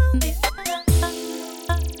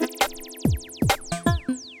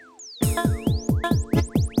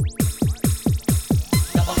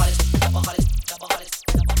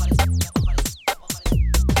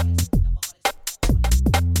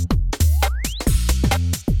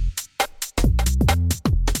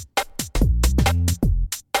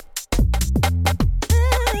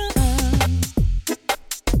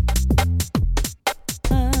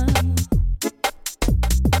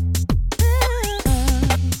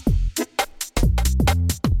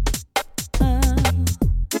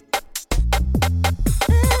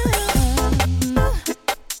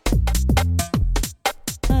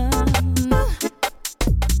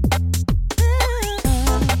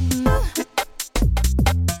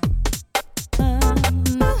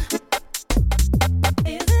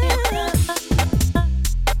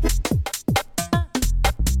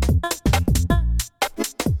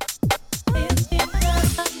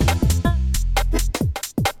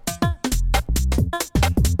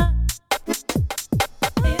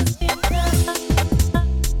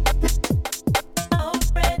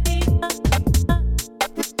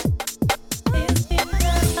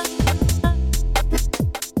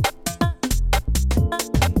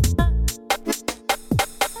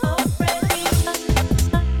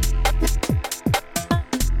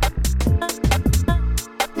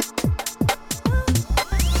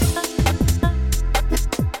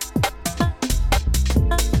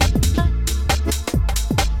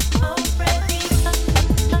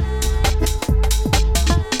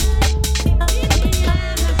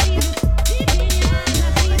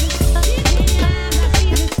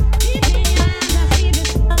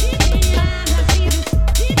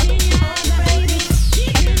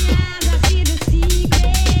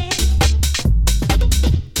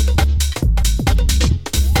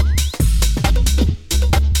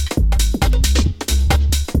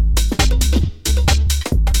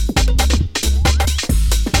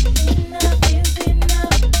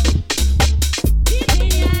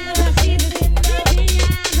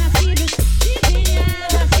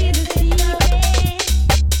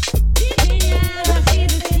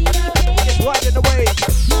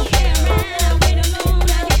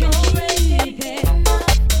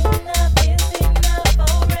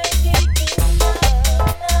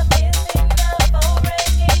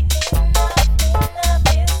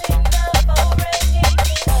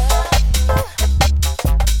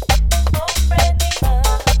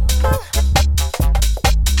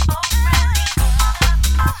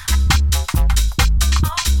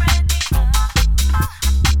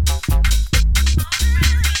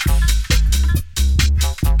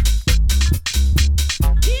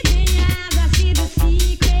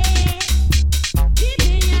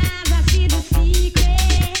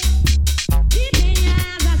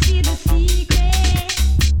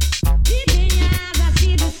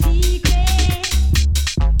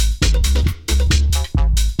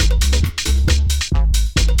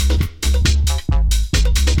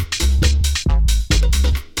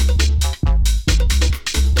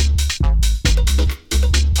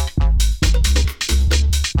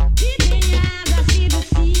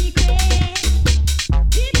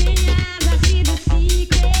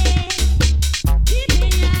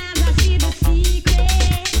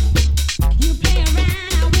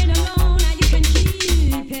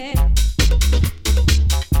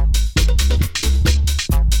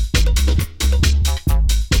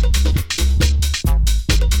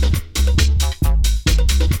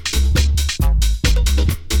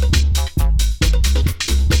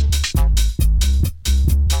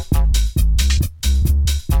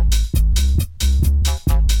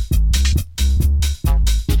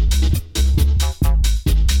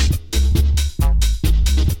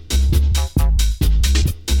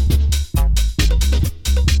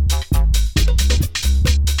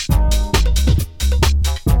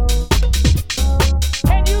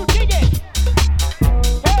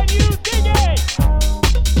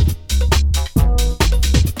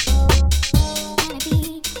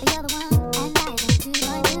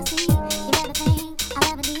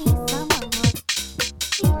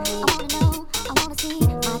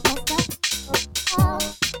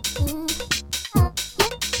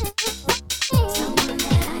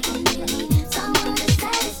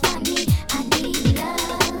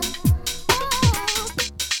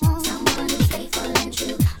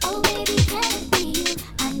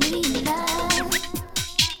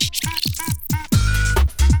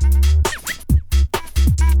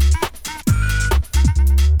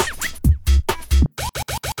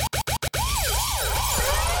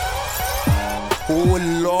 Oh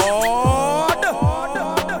Lord.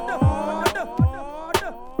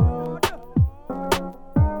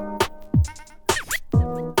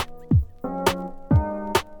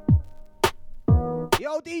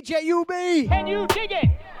 Yo, DJ UB. Can you dig it?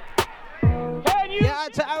 Can you? Yeah,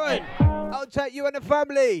 out to Aaron. Out to you and the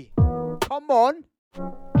family. Come on.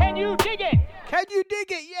 Can you dig it? Can you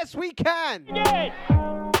dig it? Yes, we can. Dig it.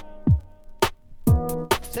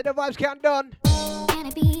 Say the vibes count done. Can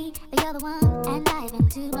it be the other one? And I've been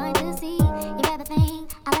too blind to see. You've everything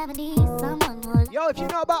I'll ever need. Someone who Yo, if you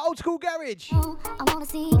know about Old School Garage, I wanna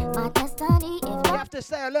see my destiny. If you have to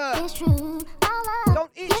stay alert. it's true, I'll love.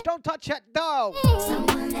 Don't itch, don't touch that dial.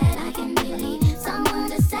 Someone that I can believe. Someone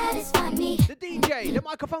to satisfy me. The DJ, the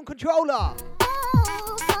microphone controller.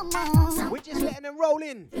 Oh, someone. We're just letting them roll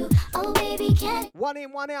in. Oh, baby, can it? One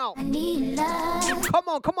in, one out. I need love. Come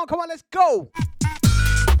on, come on, come on, let's go.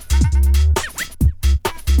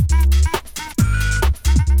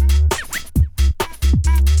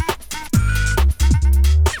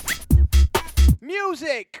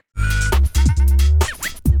 Music.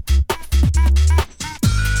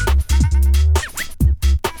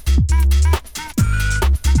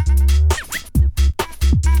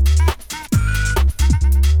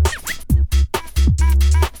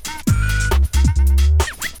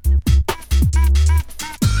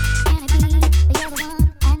 Can it be the other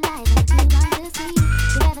one? And I've been too blind to see.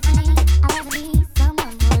 You've everything I'll ever need.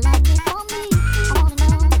 Someone who love me for me. I wanna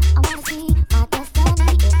know, I wanna see my destiny.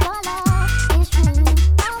 If your love is true,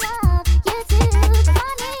 I'll love you too. 'Cause I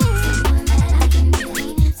need someone that I can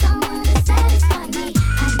believe. Someone to satisfy me.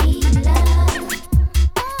 I need love.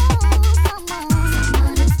 Oh, someone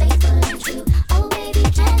who's faithful and true. Oh, baby,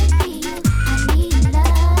 can it be you? I need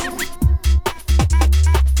love.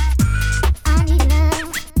 I need love.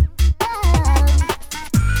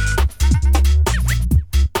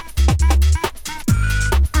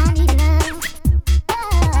 I need love.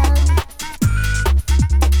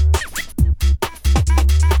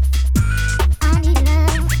 I need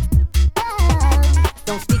love.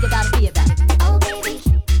 Don't speak about it, be about it. Oh, baby,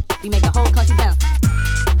 We make the whole country bounce.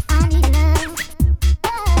 I need love.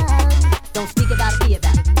 Don't speak about it, be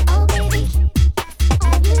about it. Oh, baby,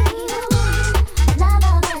 oh, you need the one, love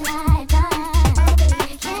of a lifetime. Oh,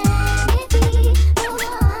 baby, can it be the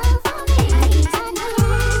one for me? I know,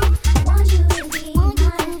 want you to be my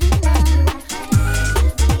love.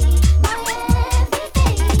 My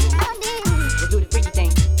everything. I need. We'll do the freaky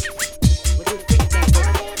thing. We'll do the freaky thing.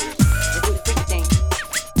 We'll do the freaky thing.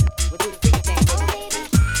 We'll do the freaky thing.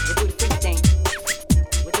 We'll do the freaky thing.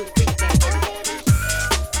 We'll do the freaky thing.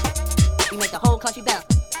 We make the whole country bounce.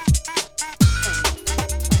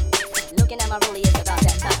 Looking at my rollie, it's about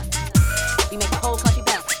that time. We make the whole country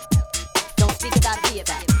bounce. Don't speak about it, be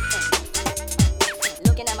about it.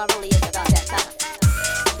 Looking at my rollie, it's about that time.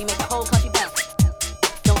 We make the whole country bounce.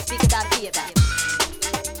 Don't speak about it, be about it.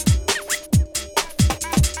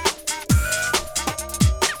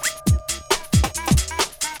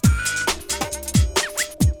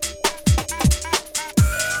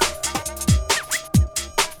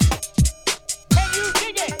 Can you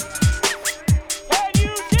dig it? Can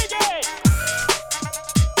you dig it?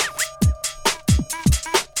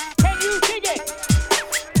 Can you dig it?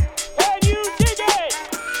 Can you dig it?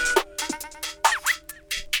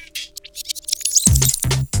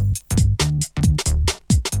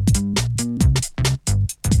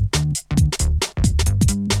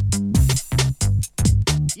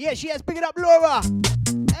 Yeah, she has. Big it up, Laura.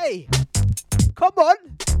 Hey, come on.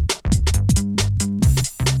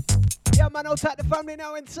 Yeah, man, I'll take the family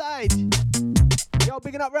now inside. Yo,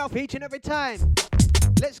 bigging up Ralph each and every time.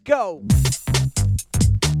 Let's go.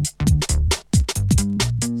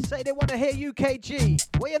 Say they want to hear UKG.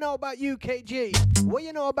 What you know about UKG? What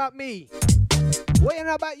you know about me? What you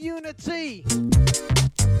know about Unity?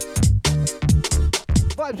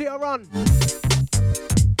 Vibes we are on.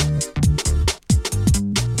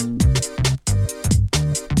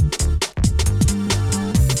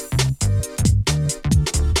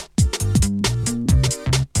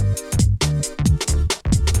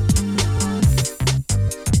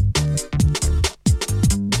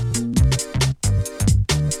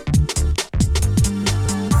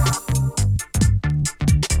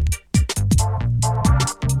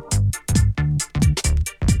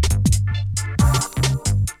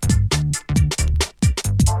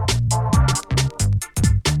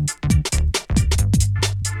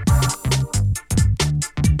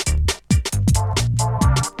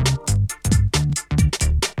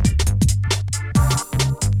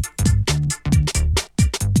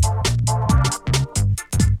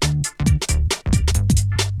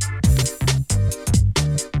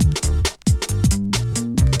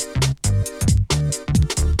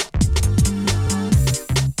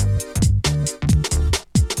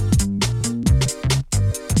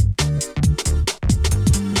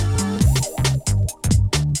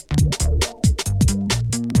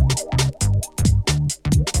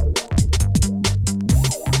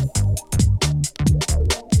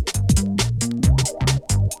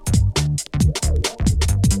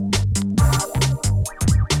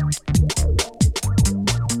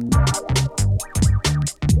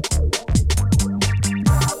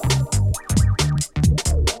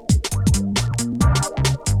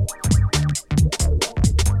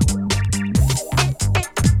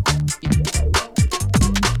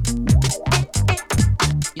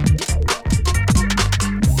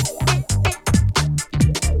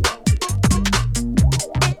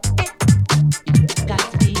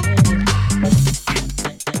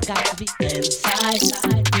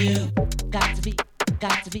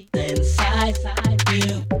 got to be inside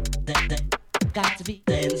you. That got to be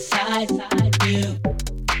inside you.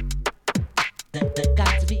 That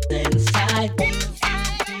got to be inside you.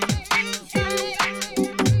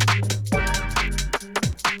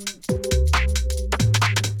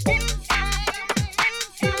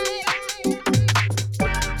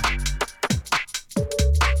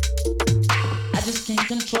 I just can't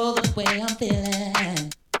control the way I'm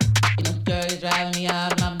feeling. You know, girl, you're driving me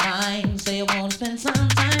out of my mind. Say you wanna spend some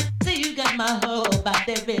time. Say you got my whole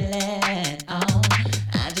body feeling. Oh,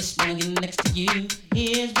 I just wanna get next to you.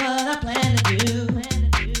 Here's what I plan to do.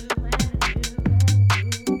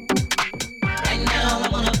 Right now, I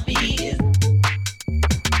wanna be.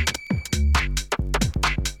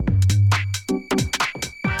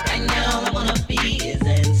 Right now, I wanna be is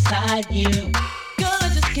inside you. Girl, I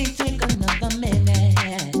just can't take another minute.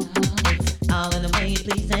 It's all in the way you're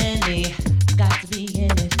pleasing me. Got to be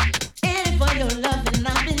in it. In it for your love, and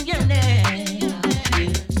I've been yearning.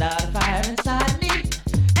 You start a fire inside me,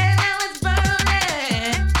 and now it's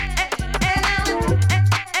burning.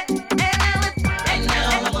 And now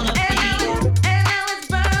I wanna be it. And now it's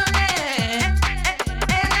burning.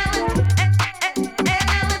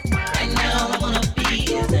 Right now I wanna be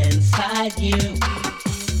is inside you.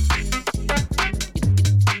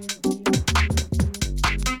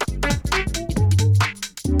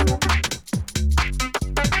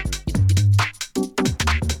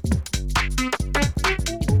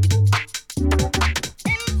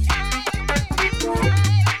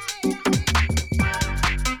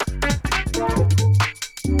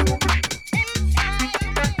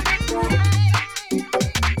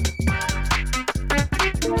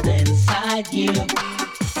 Inside you.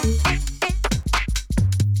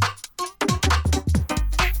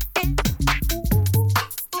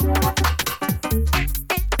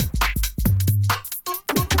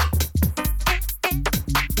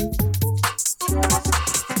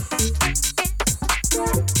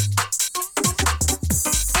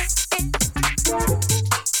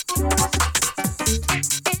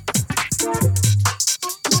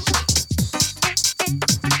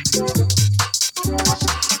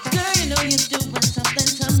 Girl, you know you're doing something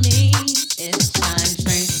to me. It's time,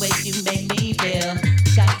 strange way you make me feel.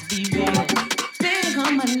 Got to be real. Baby,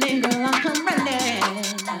 call my name, girl, I'll come running.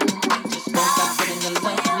 Just won't stop getting the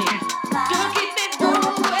love me. Girl, keep it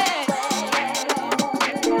moving.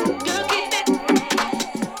 Girl, keep it.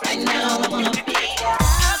 Right now, I wanna be.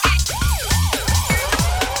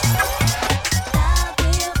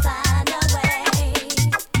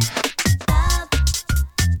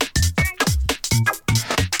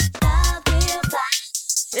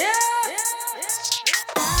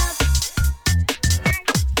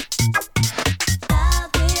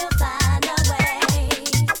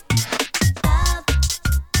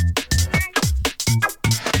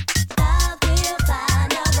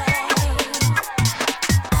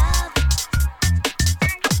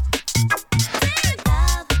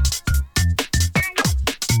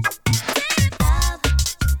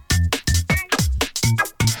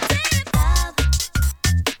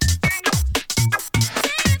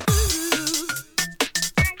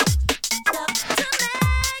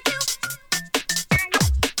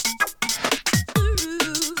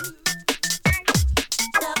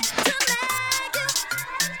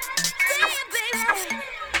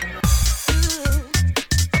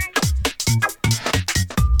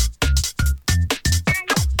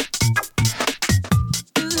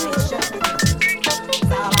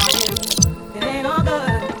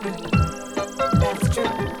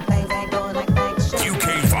 UK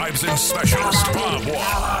Vibes and Specialist Bob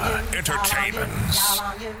Waller Entertainments.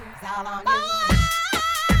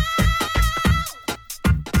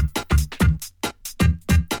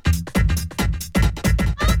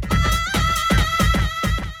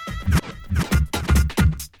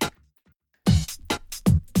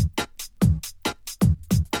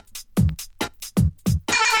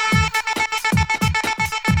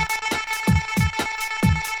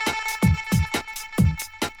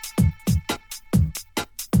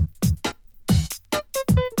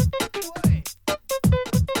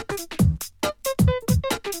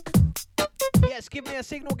 Yes, give me a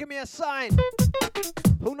signal, give me a sign.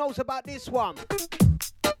 Who knows about this one?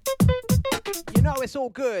 You know it's all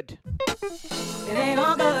good. It ain't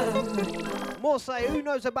all good. More say, who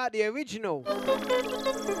knows about the original?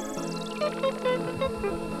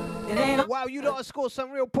 It ain't. Wow, you lot have scored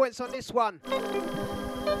some real points on this one.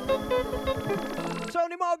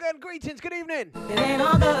 Tony Morgan, greetings, good evening. It ain't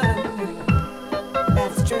all good.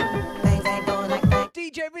 That's true. Things ain't going like that.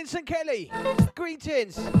 DJ Vincent Kelly.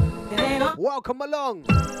 Greetings. Welcome along.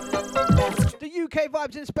 The UK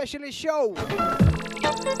Vibes and Specialist Show.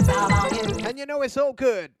 And you know it's all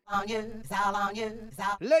good.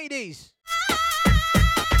 Ladies.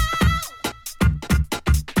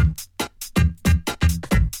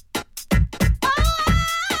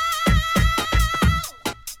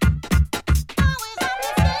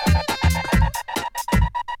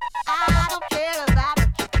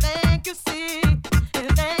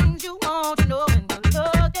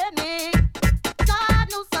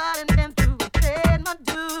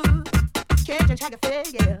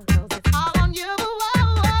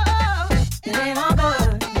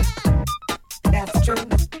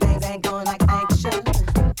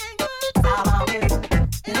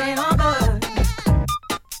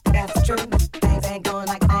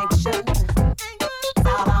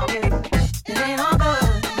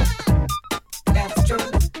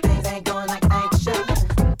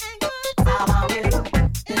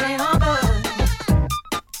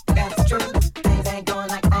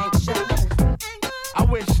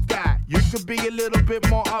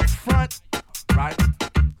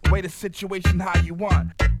 Situation how you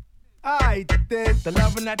want. Alright then, the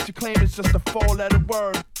loving that you claim is just a 4-letter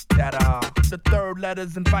word. That the third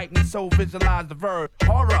letter's inviting, so visualize the verb.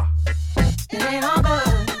 Horror. It ain't all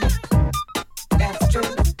good. That's true.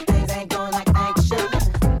 Things ain't going like action.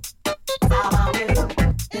 It's all on you.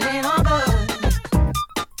 It ain't all good.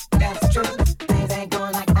 That's true. Things ain't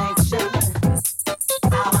going like action. It's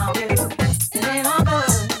all on you. It ain't all good.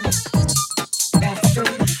 That's true.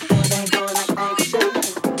 Things ain't going like action.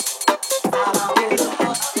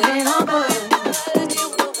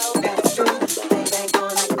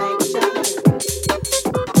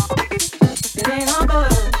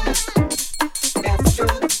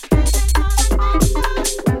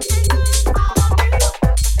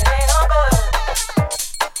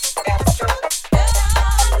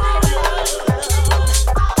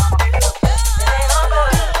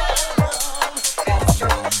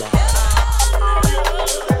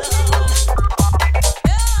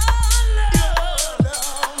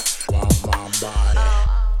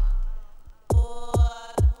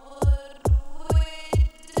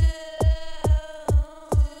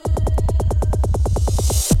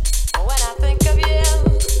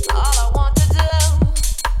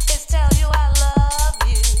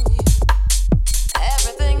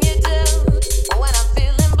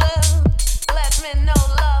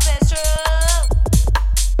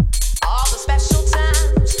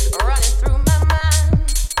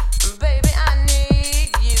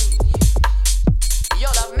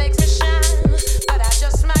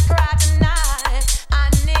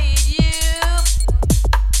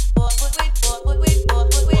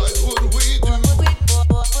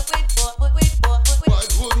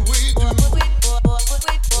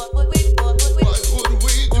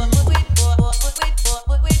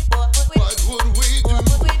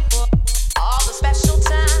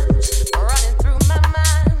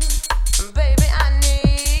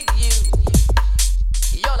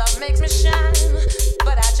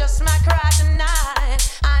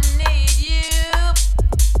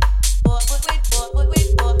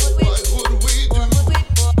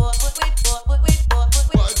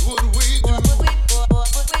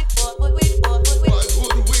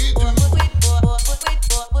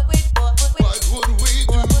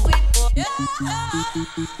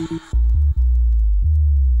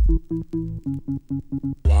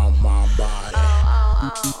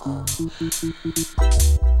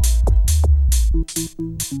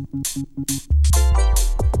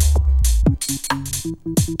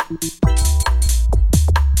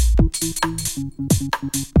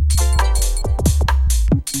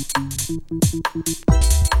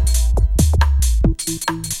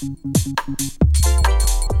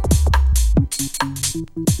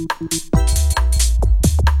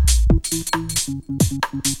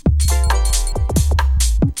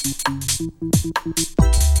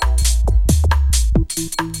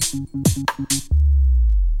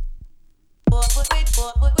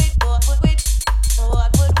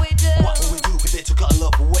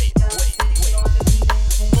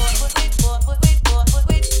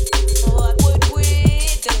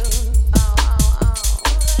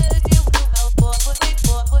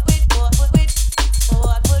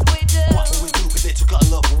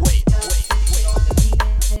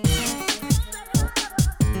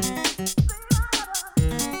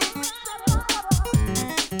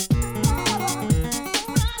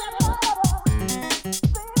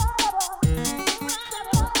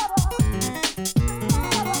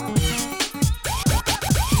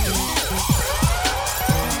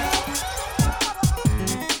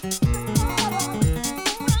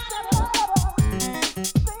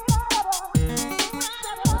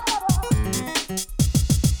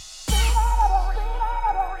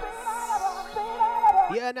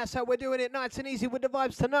 and that's how we're doing it. Nice and easy with the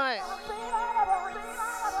vibes tonight.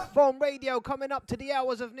 Phone radio coming up to the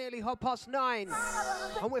hours of nearly 9:30.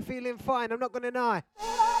 And we're feeling fine, I'm not gonna lie.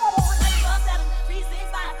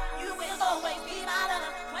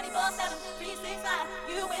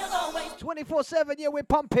 24/7, yeah, we're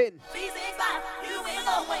pumping. 365, you will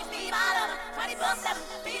always be my lover. 24/7,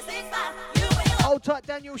 365, you will. Hold tight,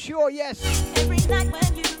 Daniel, sure, yes. Every night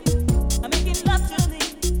when you are making love to me,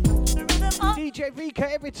 the rhythm of DJ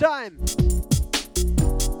VK every time.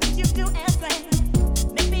 you do and say,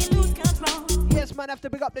 make me lose control. Yes, man, have to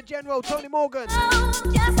pick up the general, Tony Morgan. Oh,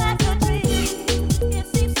 just like a dream, it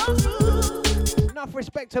seems so true. Enough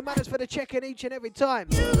respect to manners for the check-in each and every time.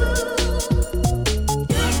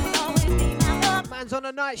 Man's on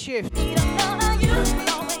a night shift,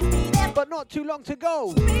 but not too long to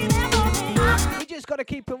go. We just gotta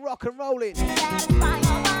keep him rock and rolling.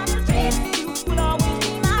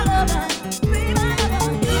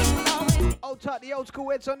 Hold tight, the old school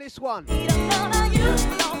heads on this one.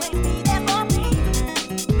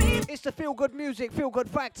 It's the feel good music, feel good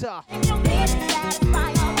factor.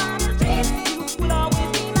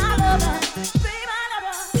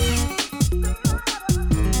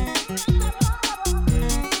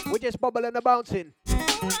 We're just bubbling and bouncing.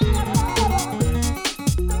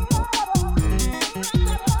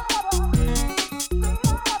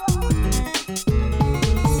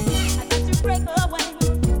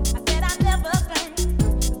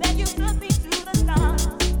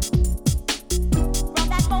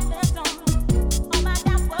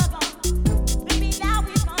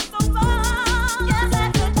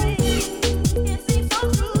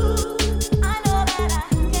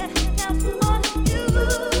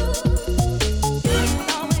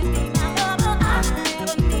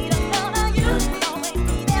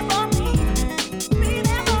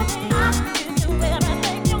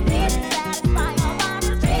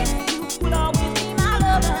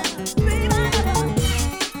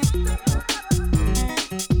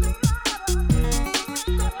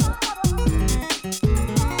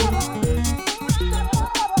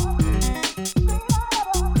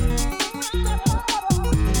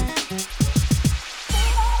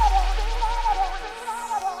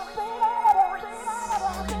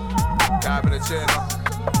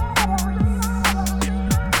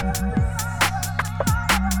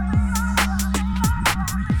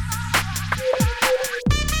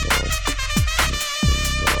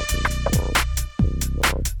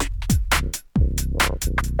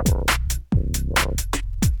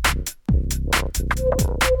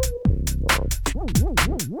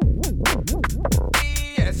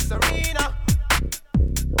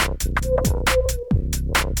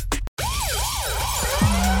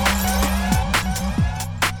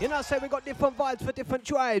 Say we got different vibes for different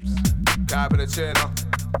tribes.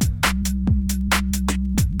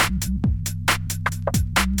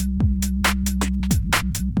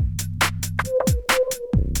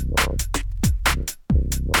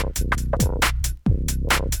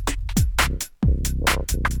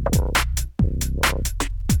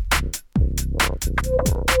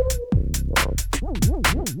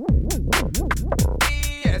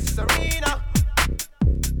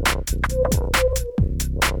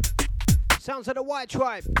 Sounds of the white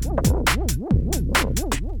tribe.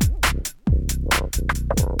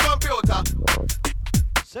 Computer.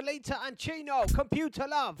 Salita and Chino, computer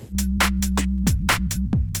love.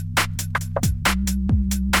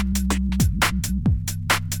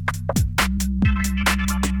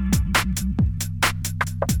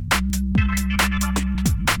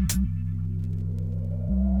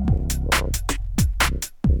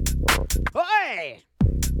 Hey!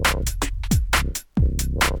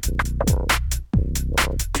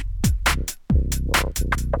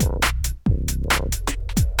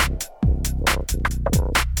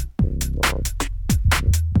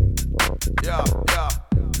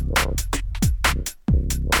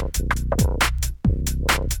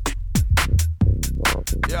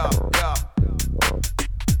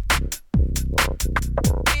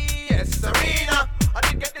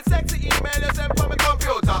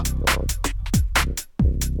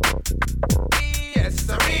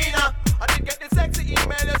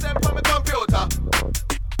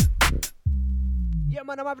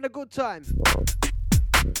 I'm having a good time.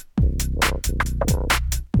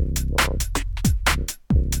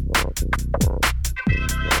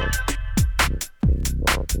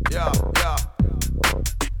 Yeah, yeah.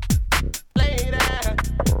 Lady.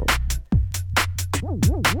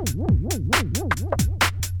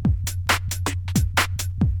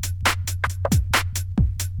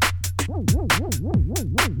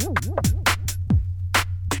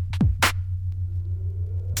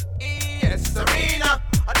 Yes, Serena.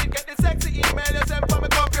 I email you send from my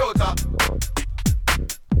computer.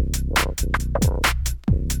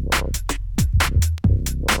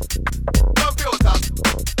 Computer.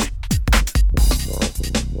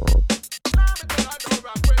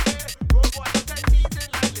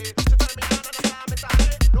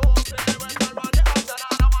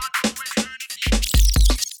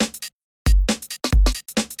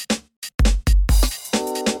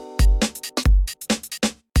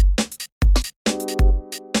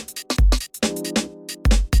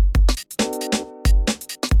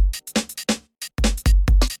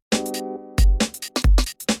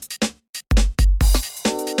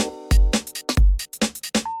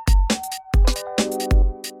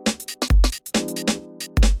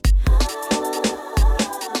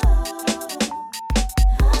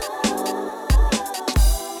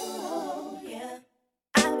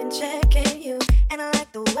 I've been checking you, and I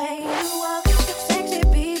like the way you walk. Your sexy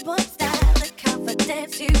people style, the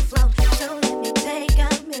confidence you flow. So let me take a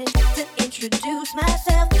minute to introduce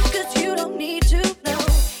myself, 'cause you don't need to know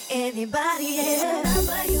anybody else.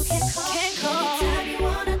 Number you can call anytime you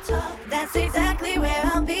wanna talk. That's exactly where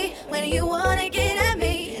I'll be when you wanna get at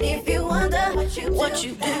me. And if you wonder what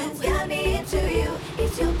you do, got me into you.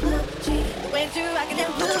 It's your blue jeans, the way you rockin'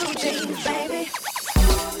 them blue jeans, baby.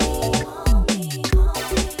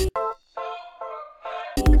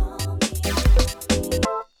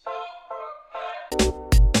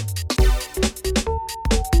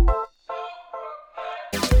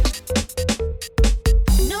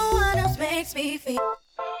 No one else makes me feel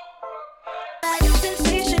like the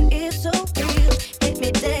sensation is so real. Hit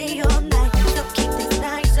me day or night, so keep this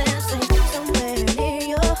nice and safe somewhere near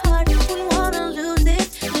your heart. Wouldn't wanna lose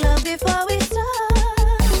this love before we start.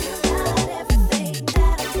 You got everything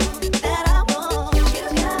that I want. You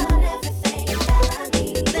got everything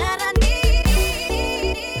that I need.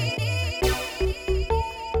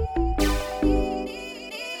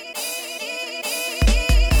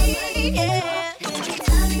 Yeah.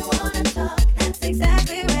 Anytime you wanna talk, that's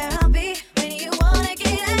exactly where I'll be when you wanna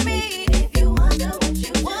get at me. If you wonder what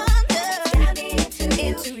you wonder, got me into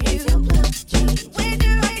you. Blue jeans, when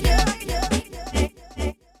you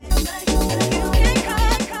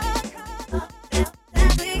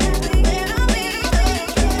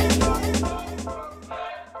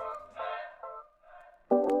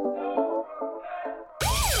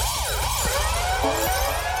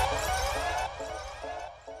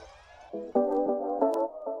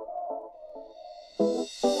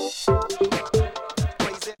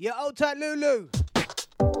You're old tight Lulu.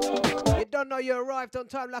 You don't know you arrived on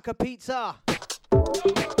time like a pizza.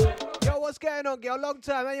 Yo, what's going on, girl? Long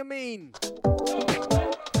time, how you mean?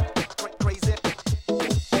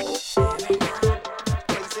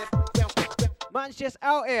 Man's just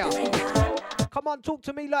out here. Come on, talk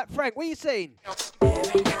to me like Frank. What you saying?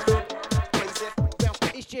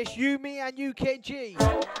 It's just you, me, and UKG.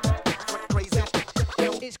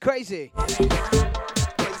 It's crazy.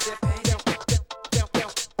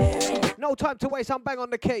 No time to waste, I'm bang on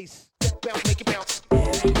the case. Make it bounce.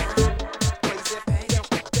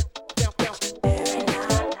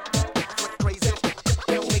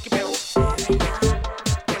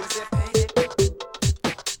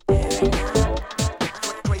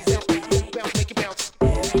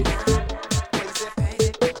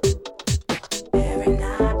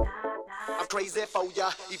 I'm crazy for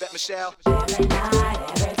ya, Yvette Michelle. Every night,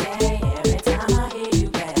 every day, every time I hear you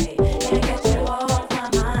play, can't get you off my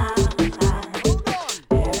mind.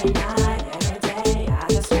 Every night, every day, I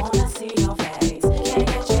just wanna see your face, can't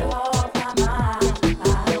get you off my mind.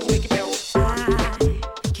 I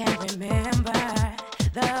can't remember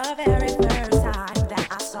the very first time that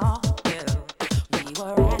I saw you. We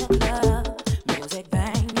were at a club, music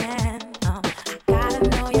banging. I gotta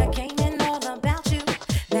know you came in all about you.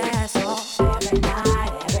 That's all. Every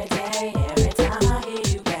night, every day, every time I hear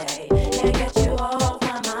you play, can't get you off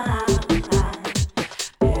my mind.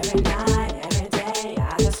 Every night, every day, I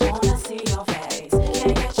just wanna see your face,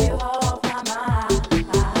 can't get you off my mind.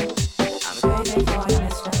 I'm crazy for you,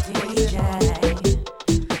 Mr. DJ.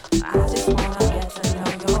 I just wanna get to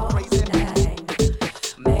know your name.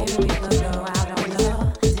 Maybe we could go out on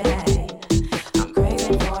the day.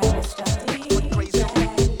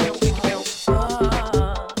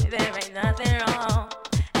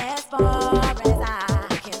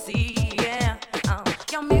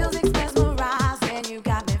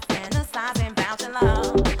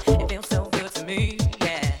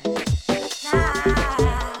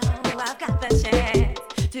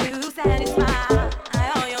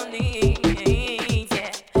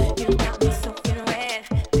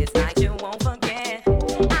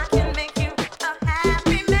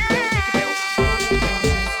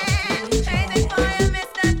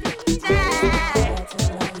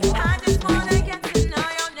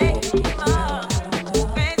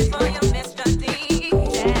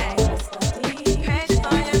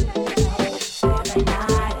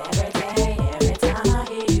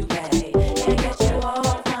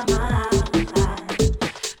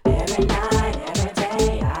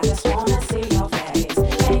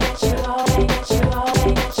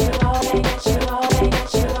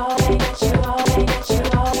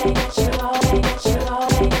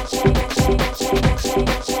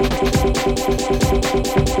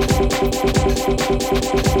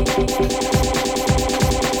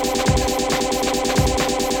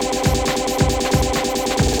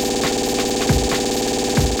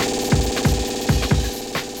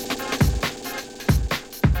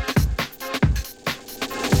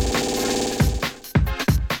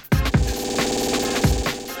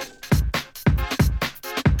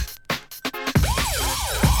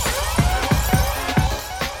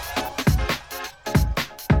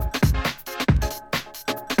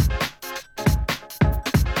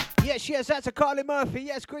 Goes out to Carly Murphy.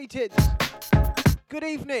 Yes, greetings. Good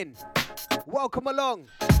evening. Welcome along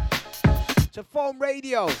to Foam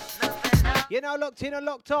Radio. You're now locked in and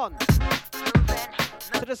locked on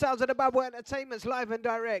to the sounds of the Bad Boy Entertainment's live and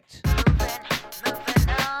direct.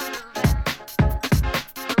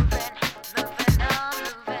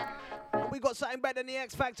 And we got something better than the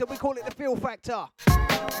X Factor. We call it the Feel Factor.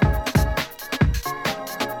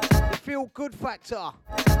 The Feel Good Factor,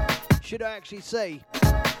 should I actually say.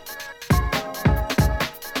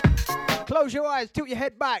 Close your eyes, tilt your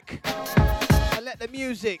head back, and let the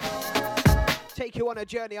music take you on a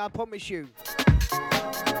journey, I promise you.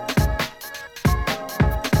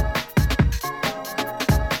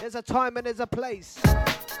 There's a time and there's a place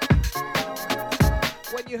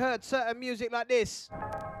when you heard certain music like this.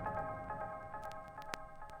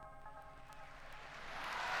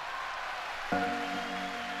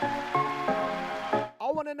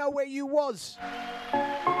 I want to know where you was.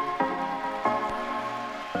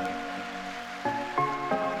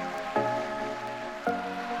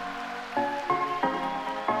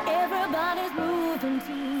 Everybody's moving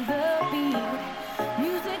to the beat.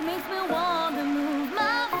 Music makes me want to move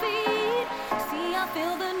my feet. See, I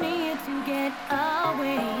feel the need to get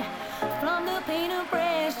away from the pain and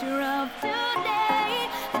pressure of today.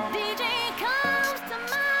 The DJ comes to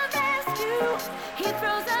my rescue. He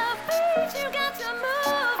throws a beat you got to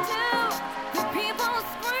move to. The people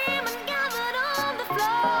scream and gathered on the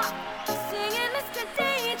floor, singing, Mr.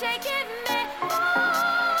 DJ, give me more.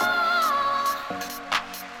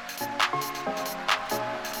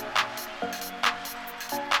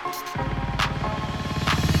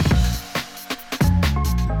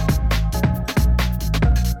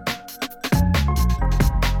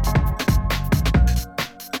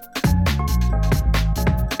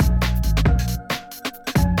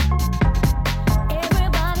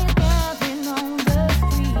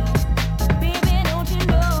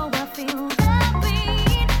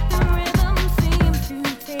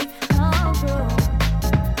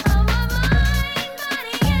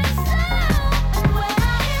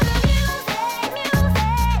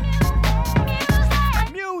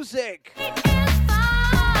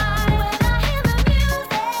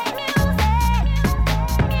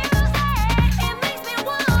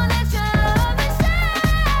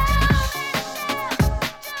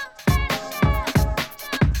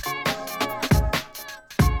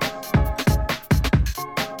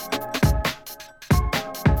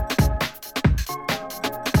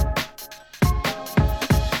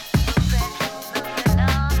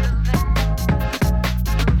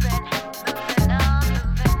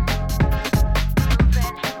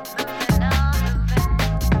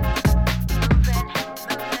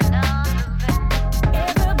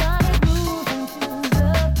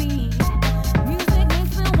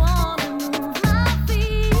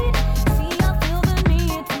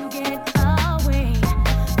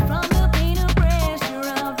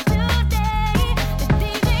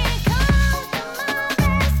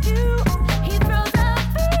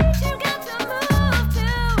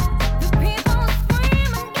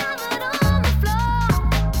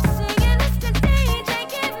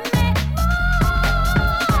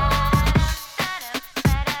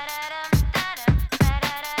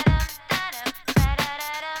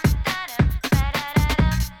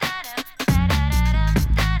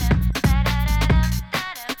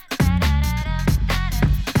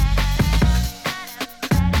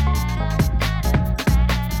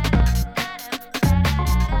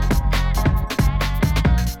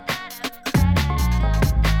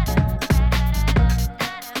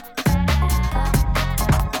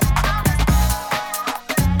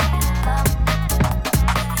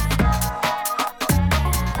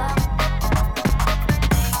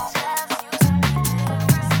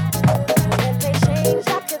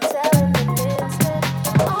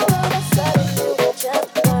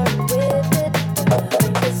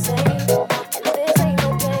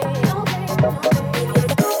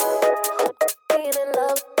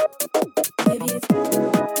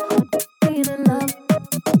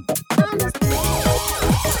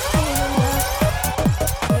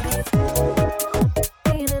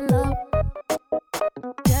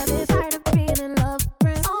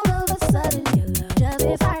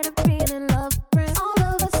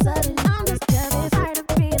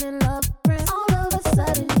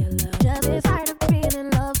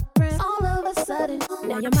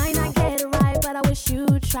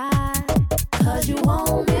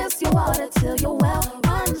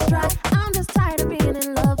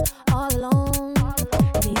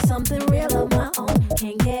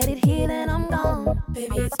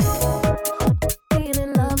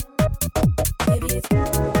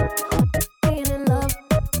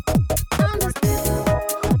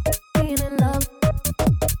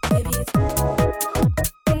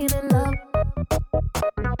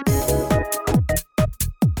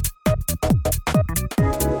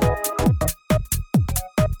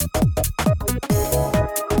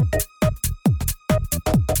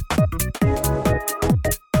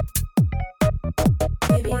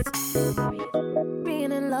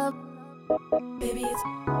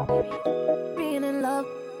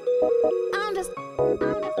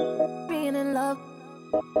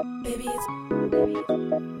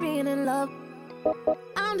 being in love.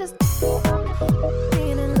 I'm just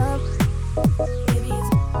being in love. Baby, it's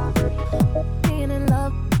being in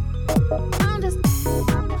love. I'm just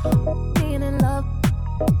being in love.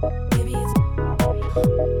 Baby, it's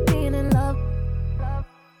being in love.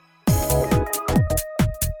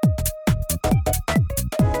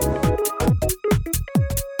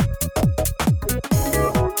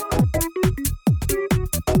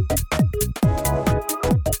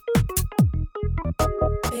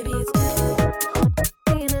 Baby, it's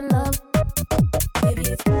being in love. Baby,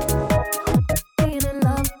 it's being in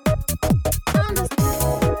love. I'm just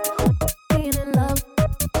being in love.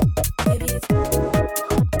 Baby, it's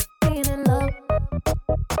being in love.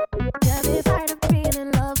 Just is tired of being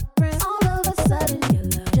in love. All of a sudden, your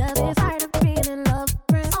love. Just is tired of being in love.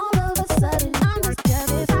 All of a sudden, I'm just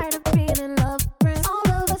is tired of being in love. All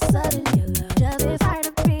of a sudden, your love. Just is tired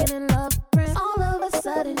of being in love. All of a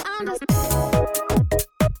sudden, I'm just.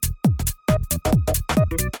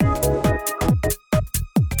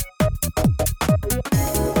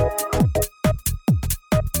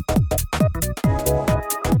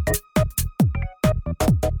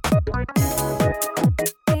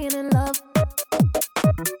 Being in love.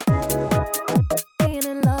 Being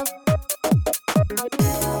in love.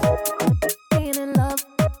 Being in love.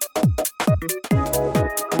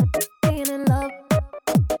 Being in love.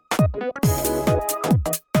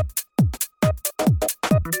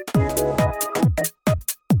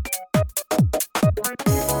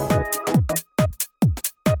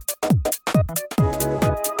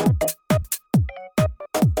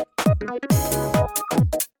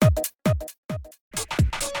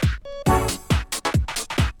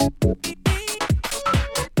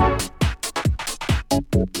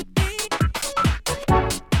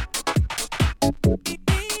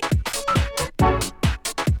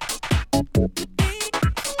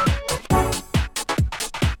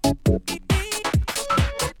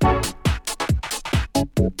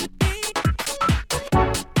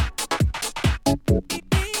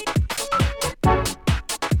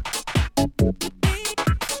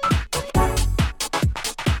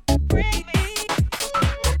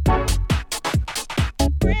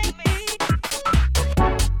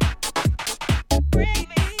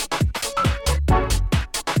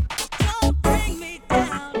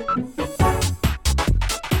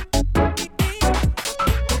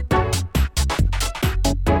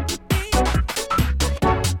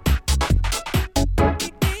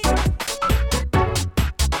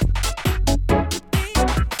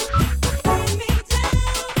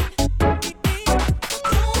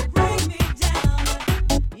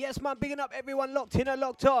 Yes, man, bigging up everyone locked in and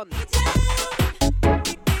locked on.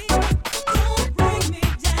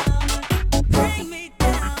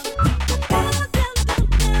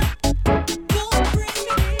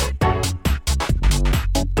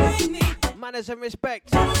 Manners and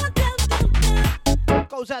respect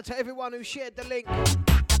goes out to everyone who shared the link.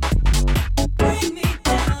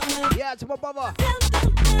 Yeah, to my brother.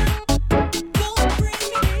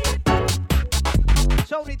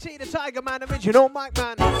 Tony T, the Tiger Man, original Mike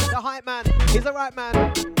Man, the hype man, he's the right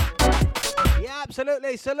man. Yeah,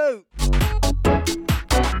 absolutely, salute.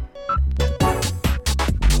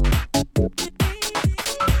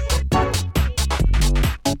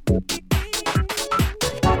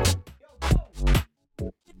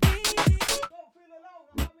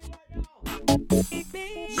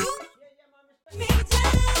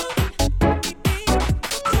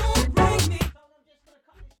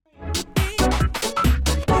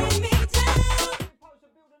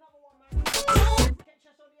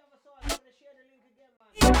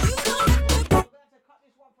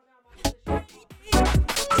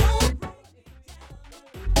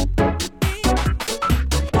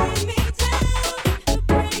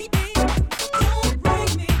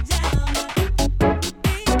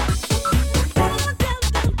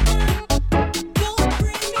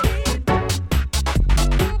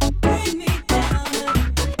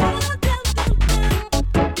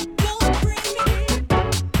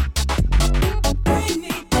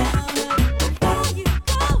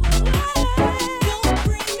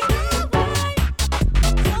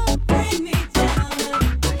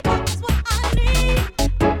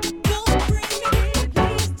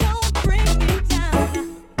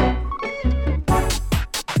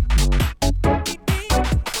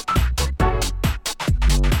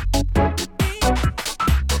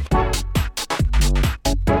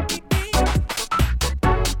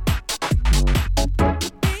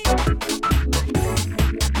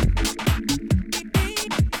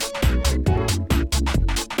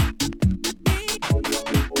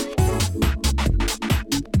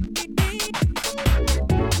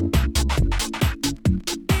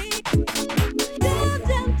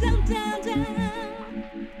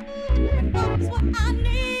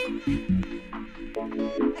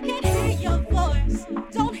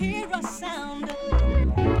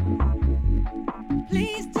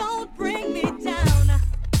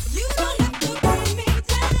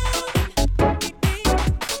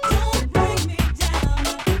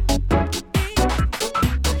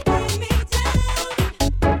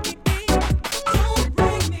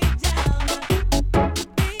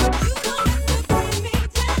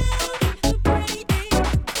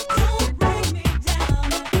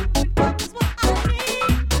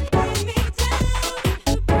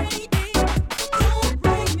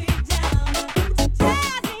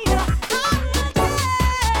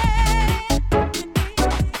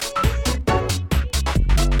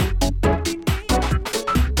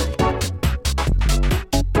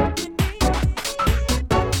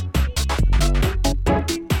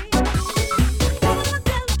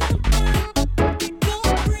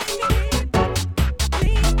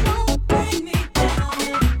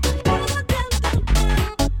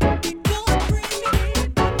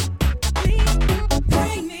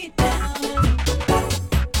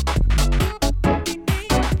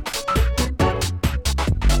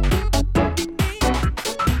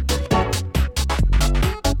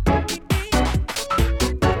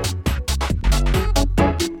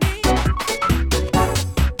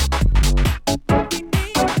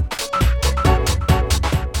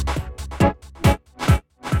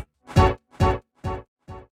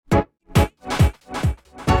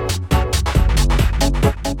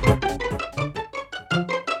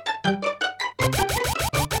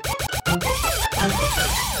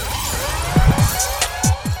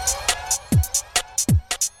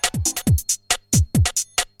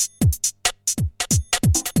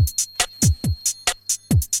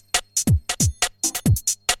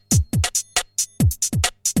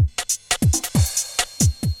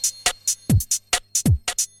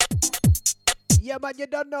 man, you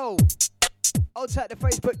don't know. Outside the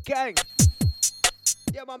Facebook gang.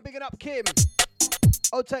 Yeah, man, bigging up Kim.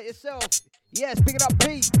 Outside yourself. Yes, bigging up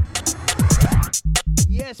Pete.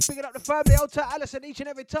 Yes, bigging up the family. Outside Alison each and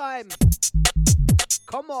every time.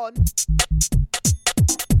 Come on.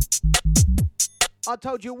 I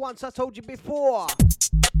told you once, I told you before.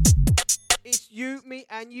 It's you, me,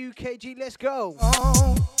 and you, KG. Let's go.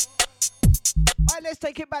 Alright, let's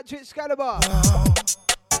take it back to Excalibur.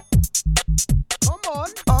 Come on.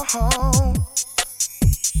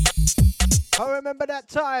 I remember that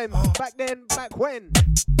time. Back then, back when.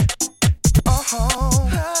 Come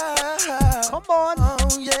on.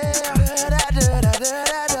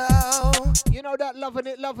 You know that Loving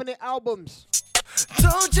It albums.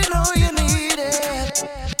 Don't you know you need it?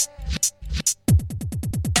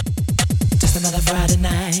 Just another Friday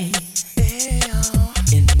night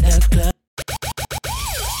in the club.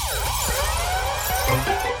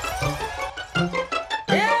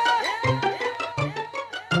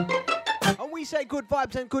 And we say good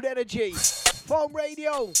vibes and good energy. Phone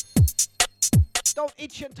radio. Don't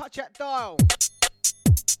itch and touch that dial.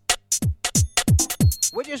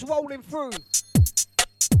 We're just rolling through.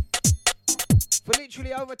 For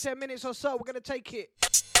literally over 10 minutes or so, we're going to take it.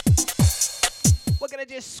 We're going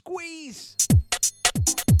to just squeeze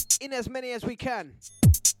in as many as we can.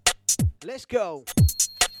 Let's go.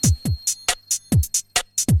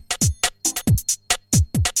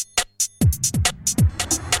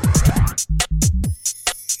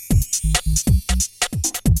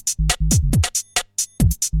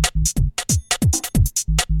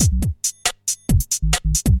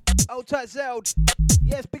 Old tight Zeld.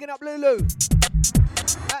 Yes, bigging up Lulu.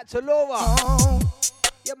 Out to Laura.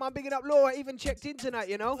 Yeah, man, bigging up Laura. Even checked in tonight,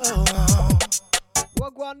 you know.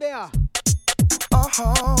 What go on there?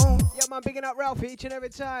 Yeah, man, bigging up Ralphie each and every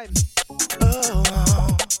time.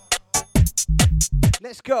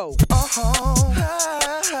 Let's go.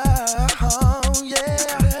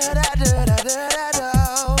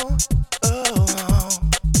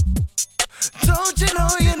 Don't you know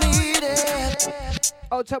you need it?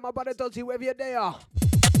 I'll tell my brother Dodgy wherever you're there.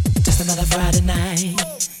 Just another Friday night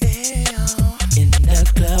in the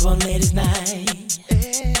club on ladies' night.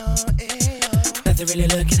 Nothing really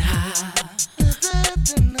looking high,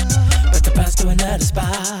 but the bounce to another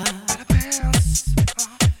spot.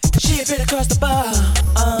 She hit across the bar.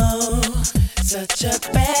 Oh, such a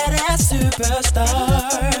badass superstar.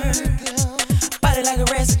 Body like a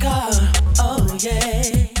racing car. Oh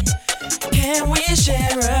yeah. Can we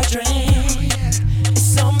share a drink?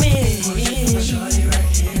 It's on me. Shorty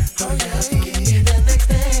right here. Oh yeah, give me the next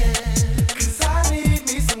dance. 'Cause I need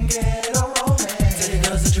me some ghetto romance. Tell the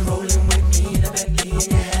girls that you're rolling with me in a Bentley and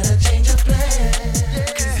you had a change of plans.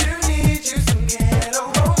 'Cause you need you some ghetto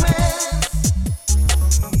romance.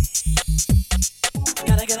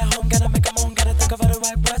 Gotta get her home, gotta make her moan, gotta think of all the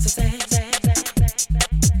right words to say.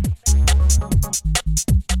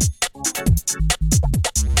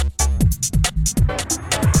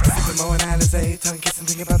 Tongue kissing,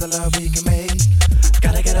 thinking about the love we can make.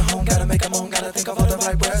 Gotta get her home, gotta make her moan, gotta think of all the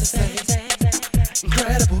right words to say.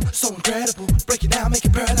 Incredible, so incredible. Break it down, make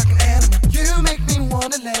it burn like an animal. You make me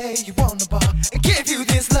wanna lay you on the bar and give you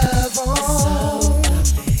this love on. It's so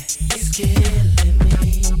lovely, it's killing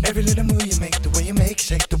me. Every little move you make, the way you make,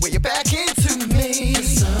 shake, the way you back into me. You're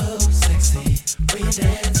so sexy, will you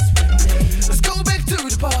dance with me? Let's go back to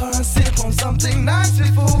the bar and sip on something nice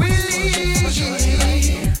before we leave.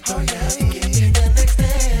 Oh yeah.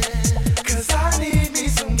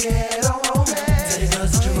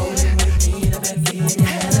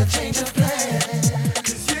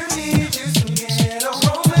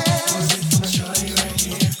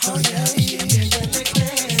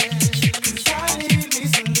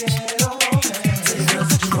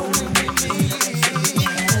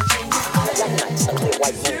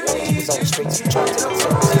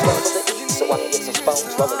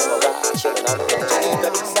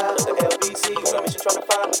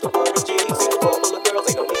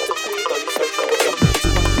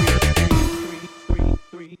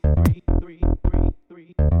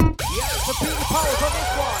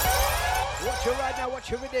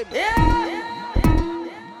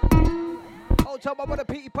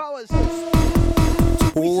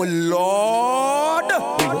 Oh Lord!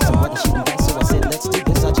 So I said, let's do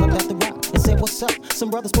this. I jumped out the rock and said, what's up? Some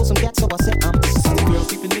brothers pull some gas, so I said, I'm the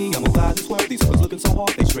girls keeping me, I'm a fly this world. These suckers looking so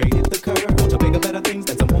hard, they straight hit the curve. Want to bigger, better things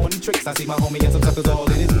than some horny tricks. I see my homie and some suckers all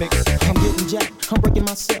in his mix. I'm getting jacked, I'm breaking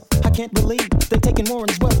myself. I can't believe they taking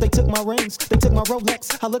Warren's wealth. They took my rings, they took my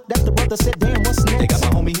Rolex. I looked at the brother, said, damn, what's next? They got my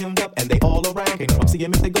homie hemmed up and they all around. Can't no see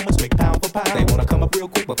him if they going straight pound for pound. They wanna come up real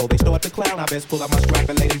quick before they start to clown. I best pull out my strap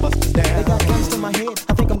and lay them busters down. They got guns in my head,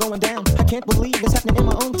 I think I'm going down. I can't believe it's happening in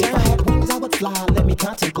my own town. If I had wings, I would fly. Let me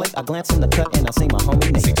contemplate. I glance in the cut and I see my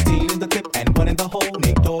homie Nate. 16 in the clip and 1 in the hole.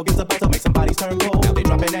 Nate Dogg is about to make some bodies turn cold. Now they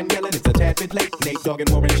dropping and yelling, it's a tad bit late. Nate Dogg and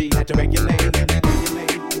Warren G had to regulate.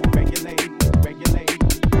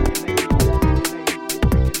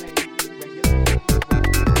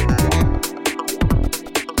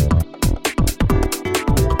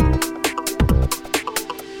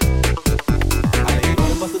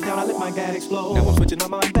 Explode. Now I'm switching my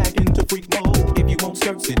mind back into freak mode. If you won't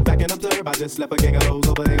skirt, sit back and observe. I just slept a gang of those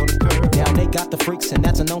over there on the curb. Now they got the freaks and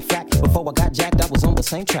that's a known fact. Before I got jacked, I was on the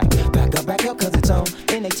same track. Back up, cause it's on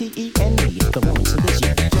N-A-T-E and me, the woman to this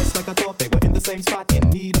year. Just like I thought, they were in the same spot, in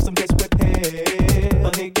need of some desperate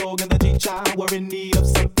help. The Nate Dogg and the G-Child were in need of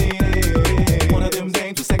something. One of them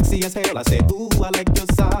dames was sexy as hell. I said, ooh, I like your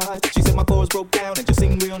size. She said my chords broke down and just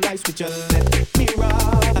sing real nice. Would you let me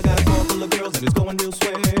ride? I got a car full of girls and it's going real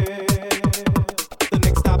swell.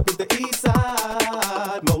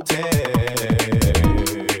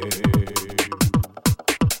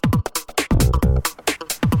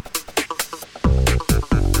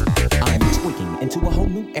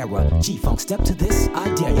 G-Funk, step to this, I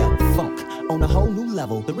dare ya. Funk on a whole new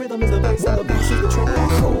level. The rhythm is the bass and the bass is the treble.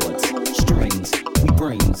 Chords, strings, we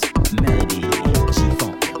brings melody.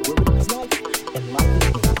 G-Funk, where rhythm is life and life is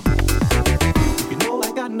rhythm. If you know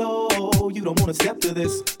like I know, you don't wanna step to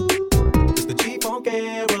this. It's the G-Funk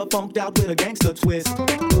era, funked out with a gangster twist.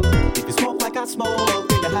 If you smoke like I smoke,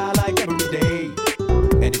 then you high like every day.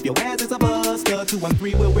 And if your ass is a buster,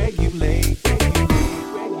 213 will regulate.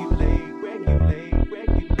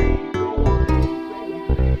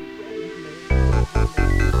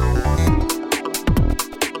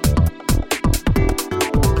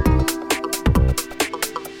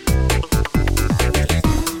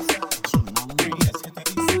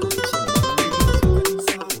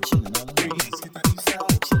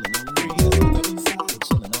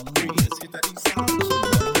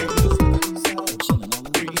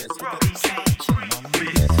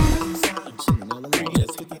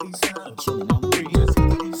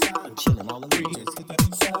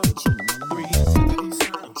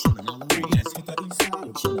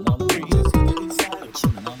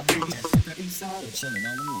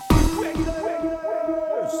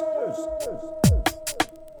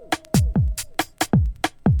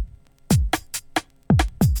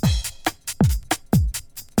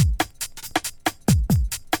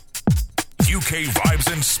 UK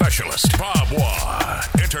Vibes and Specialist, Bob Wah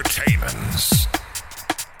Entertainments.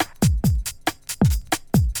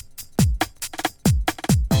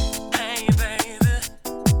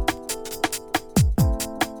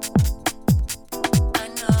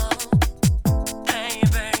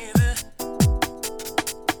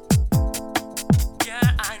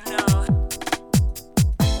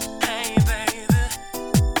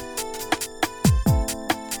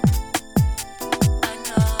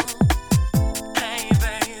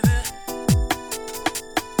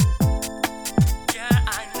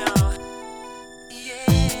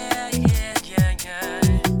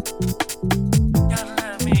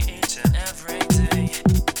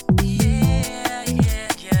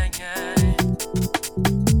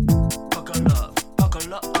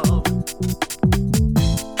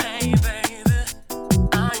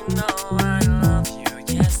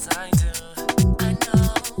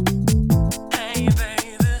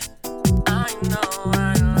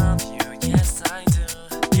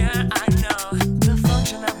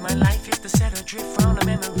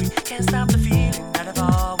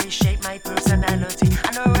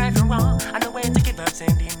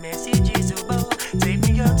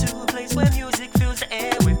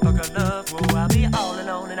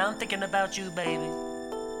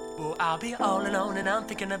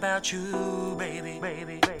 Thinking about you, baby,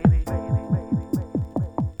 baby, baby.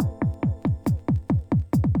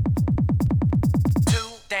 Too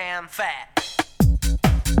damn fat.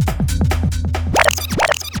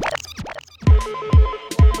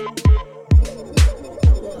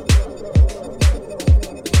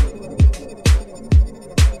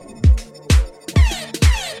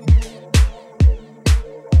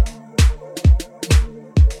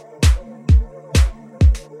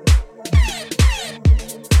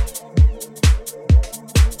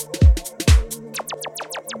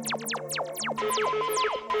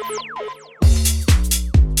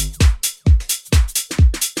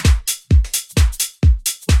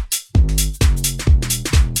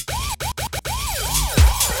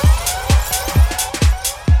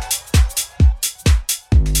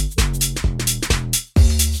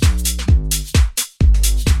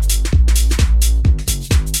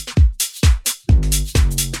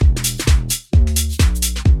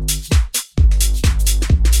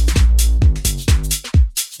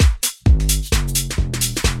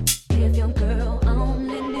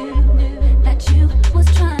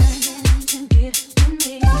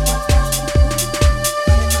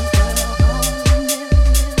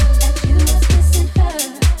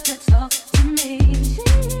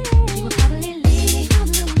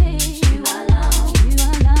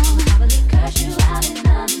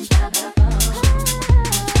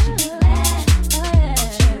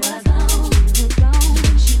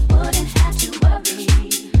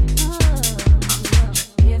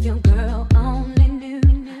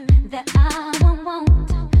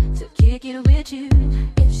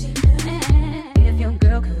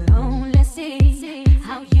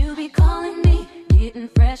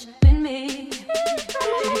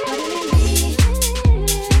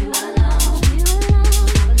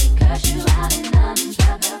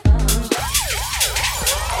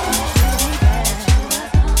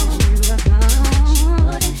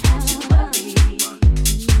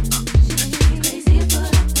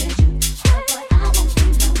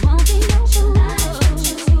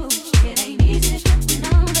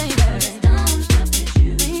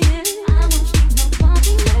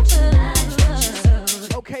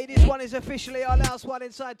 officially our last one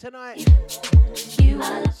inside tonight.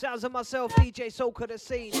 Sounds of myself, DJ Soca the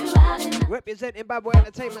Scene. Representing Bad Boy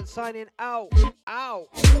Entertainment, signing out. Out.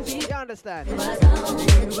 You understand?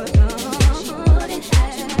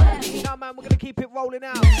 Now, man, we're going to keep it rolling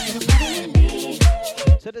out.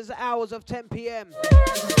 So there's the hours of 10 p.m.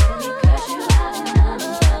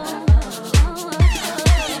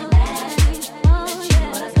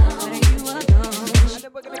 And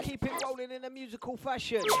then we're going to keep it rolling in a musical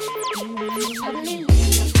fashion.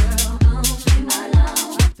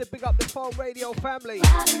 I have to big up the phone radio family.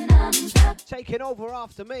 Taking over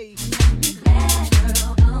after me.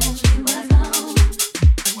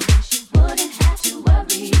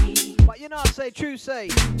 But you know I say, true say.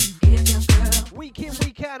 Week in,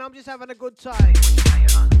 week out, I'm just having a good time.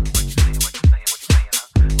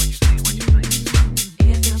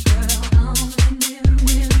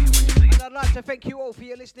 And I'd like to thank you all for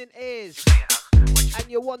your listening ears and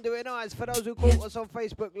your wandering eyes for those who caught us on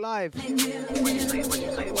Facebook Live.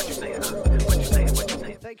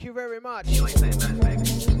 Thank you very much.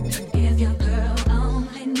 If your girl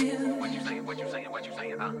only knew. What you saying?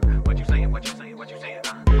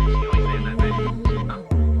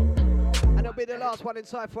 And it'll be the last one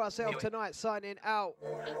inside for ourselves tonight, signing out.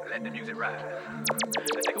 Let the music ride.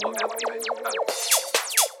 Let's take a walk down with me, baby.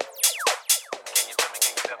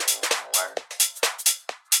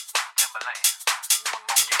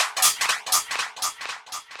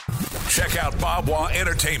 Check out Babwa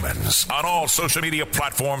Entertainments on all social media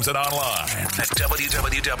platforms and online at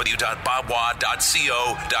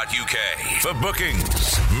www.babwa.co.uk for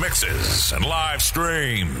bookings, mixes, and live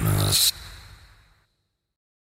streams.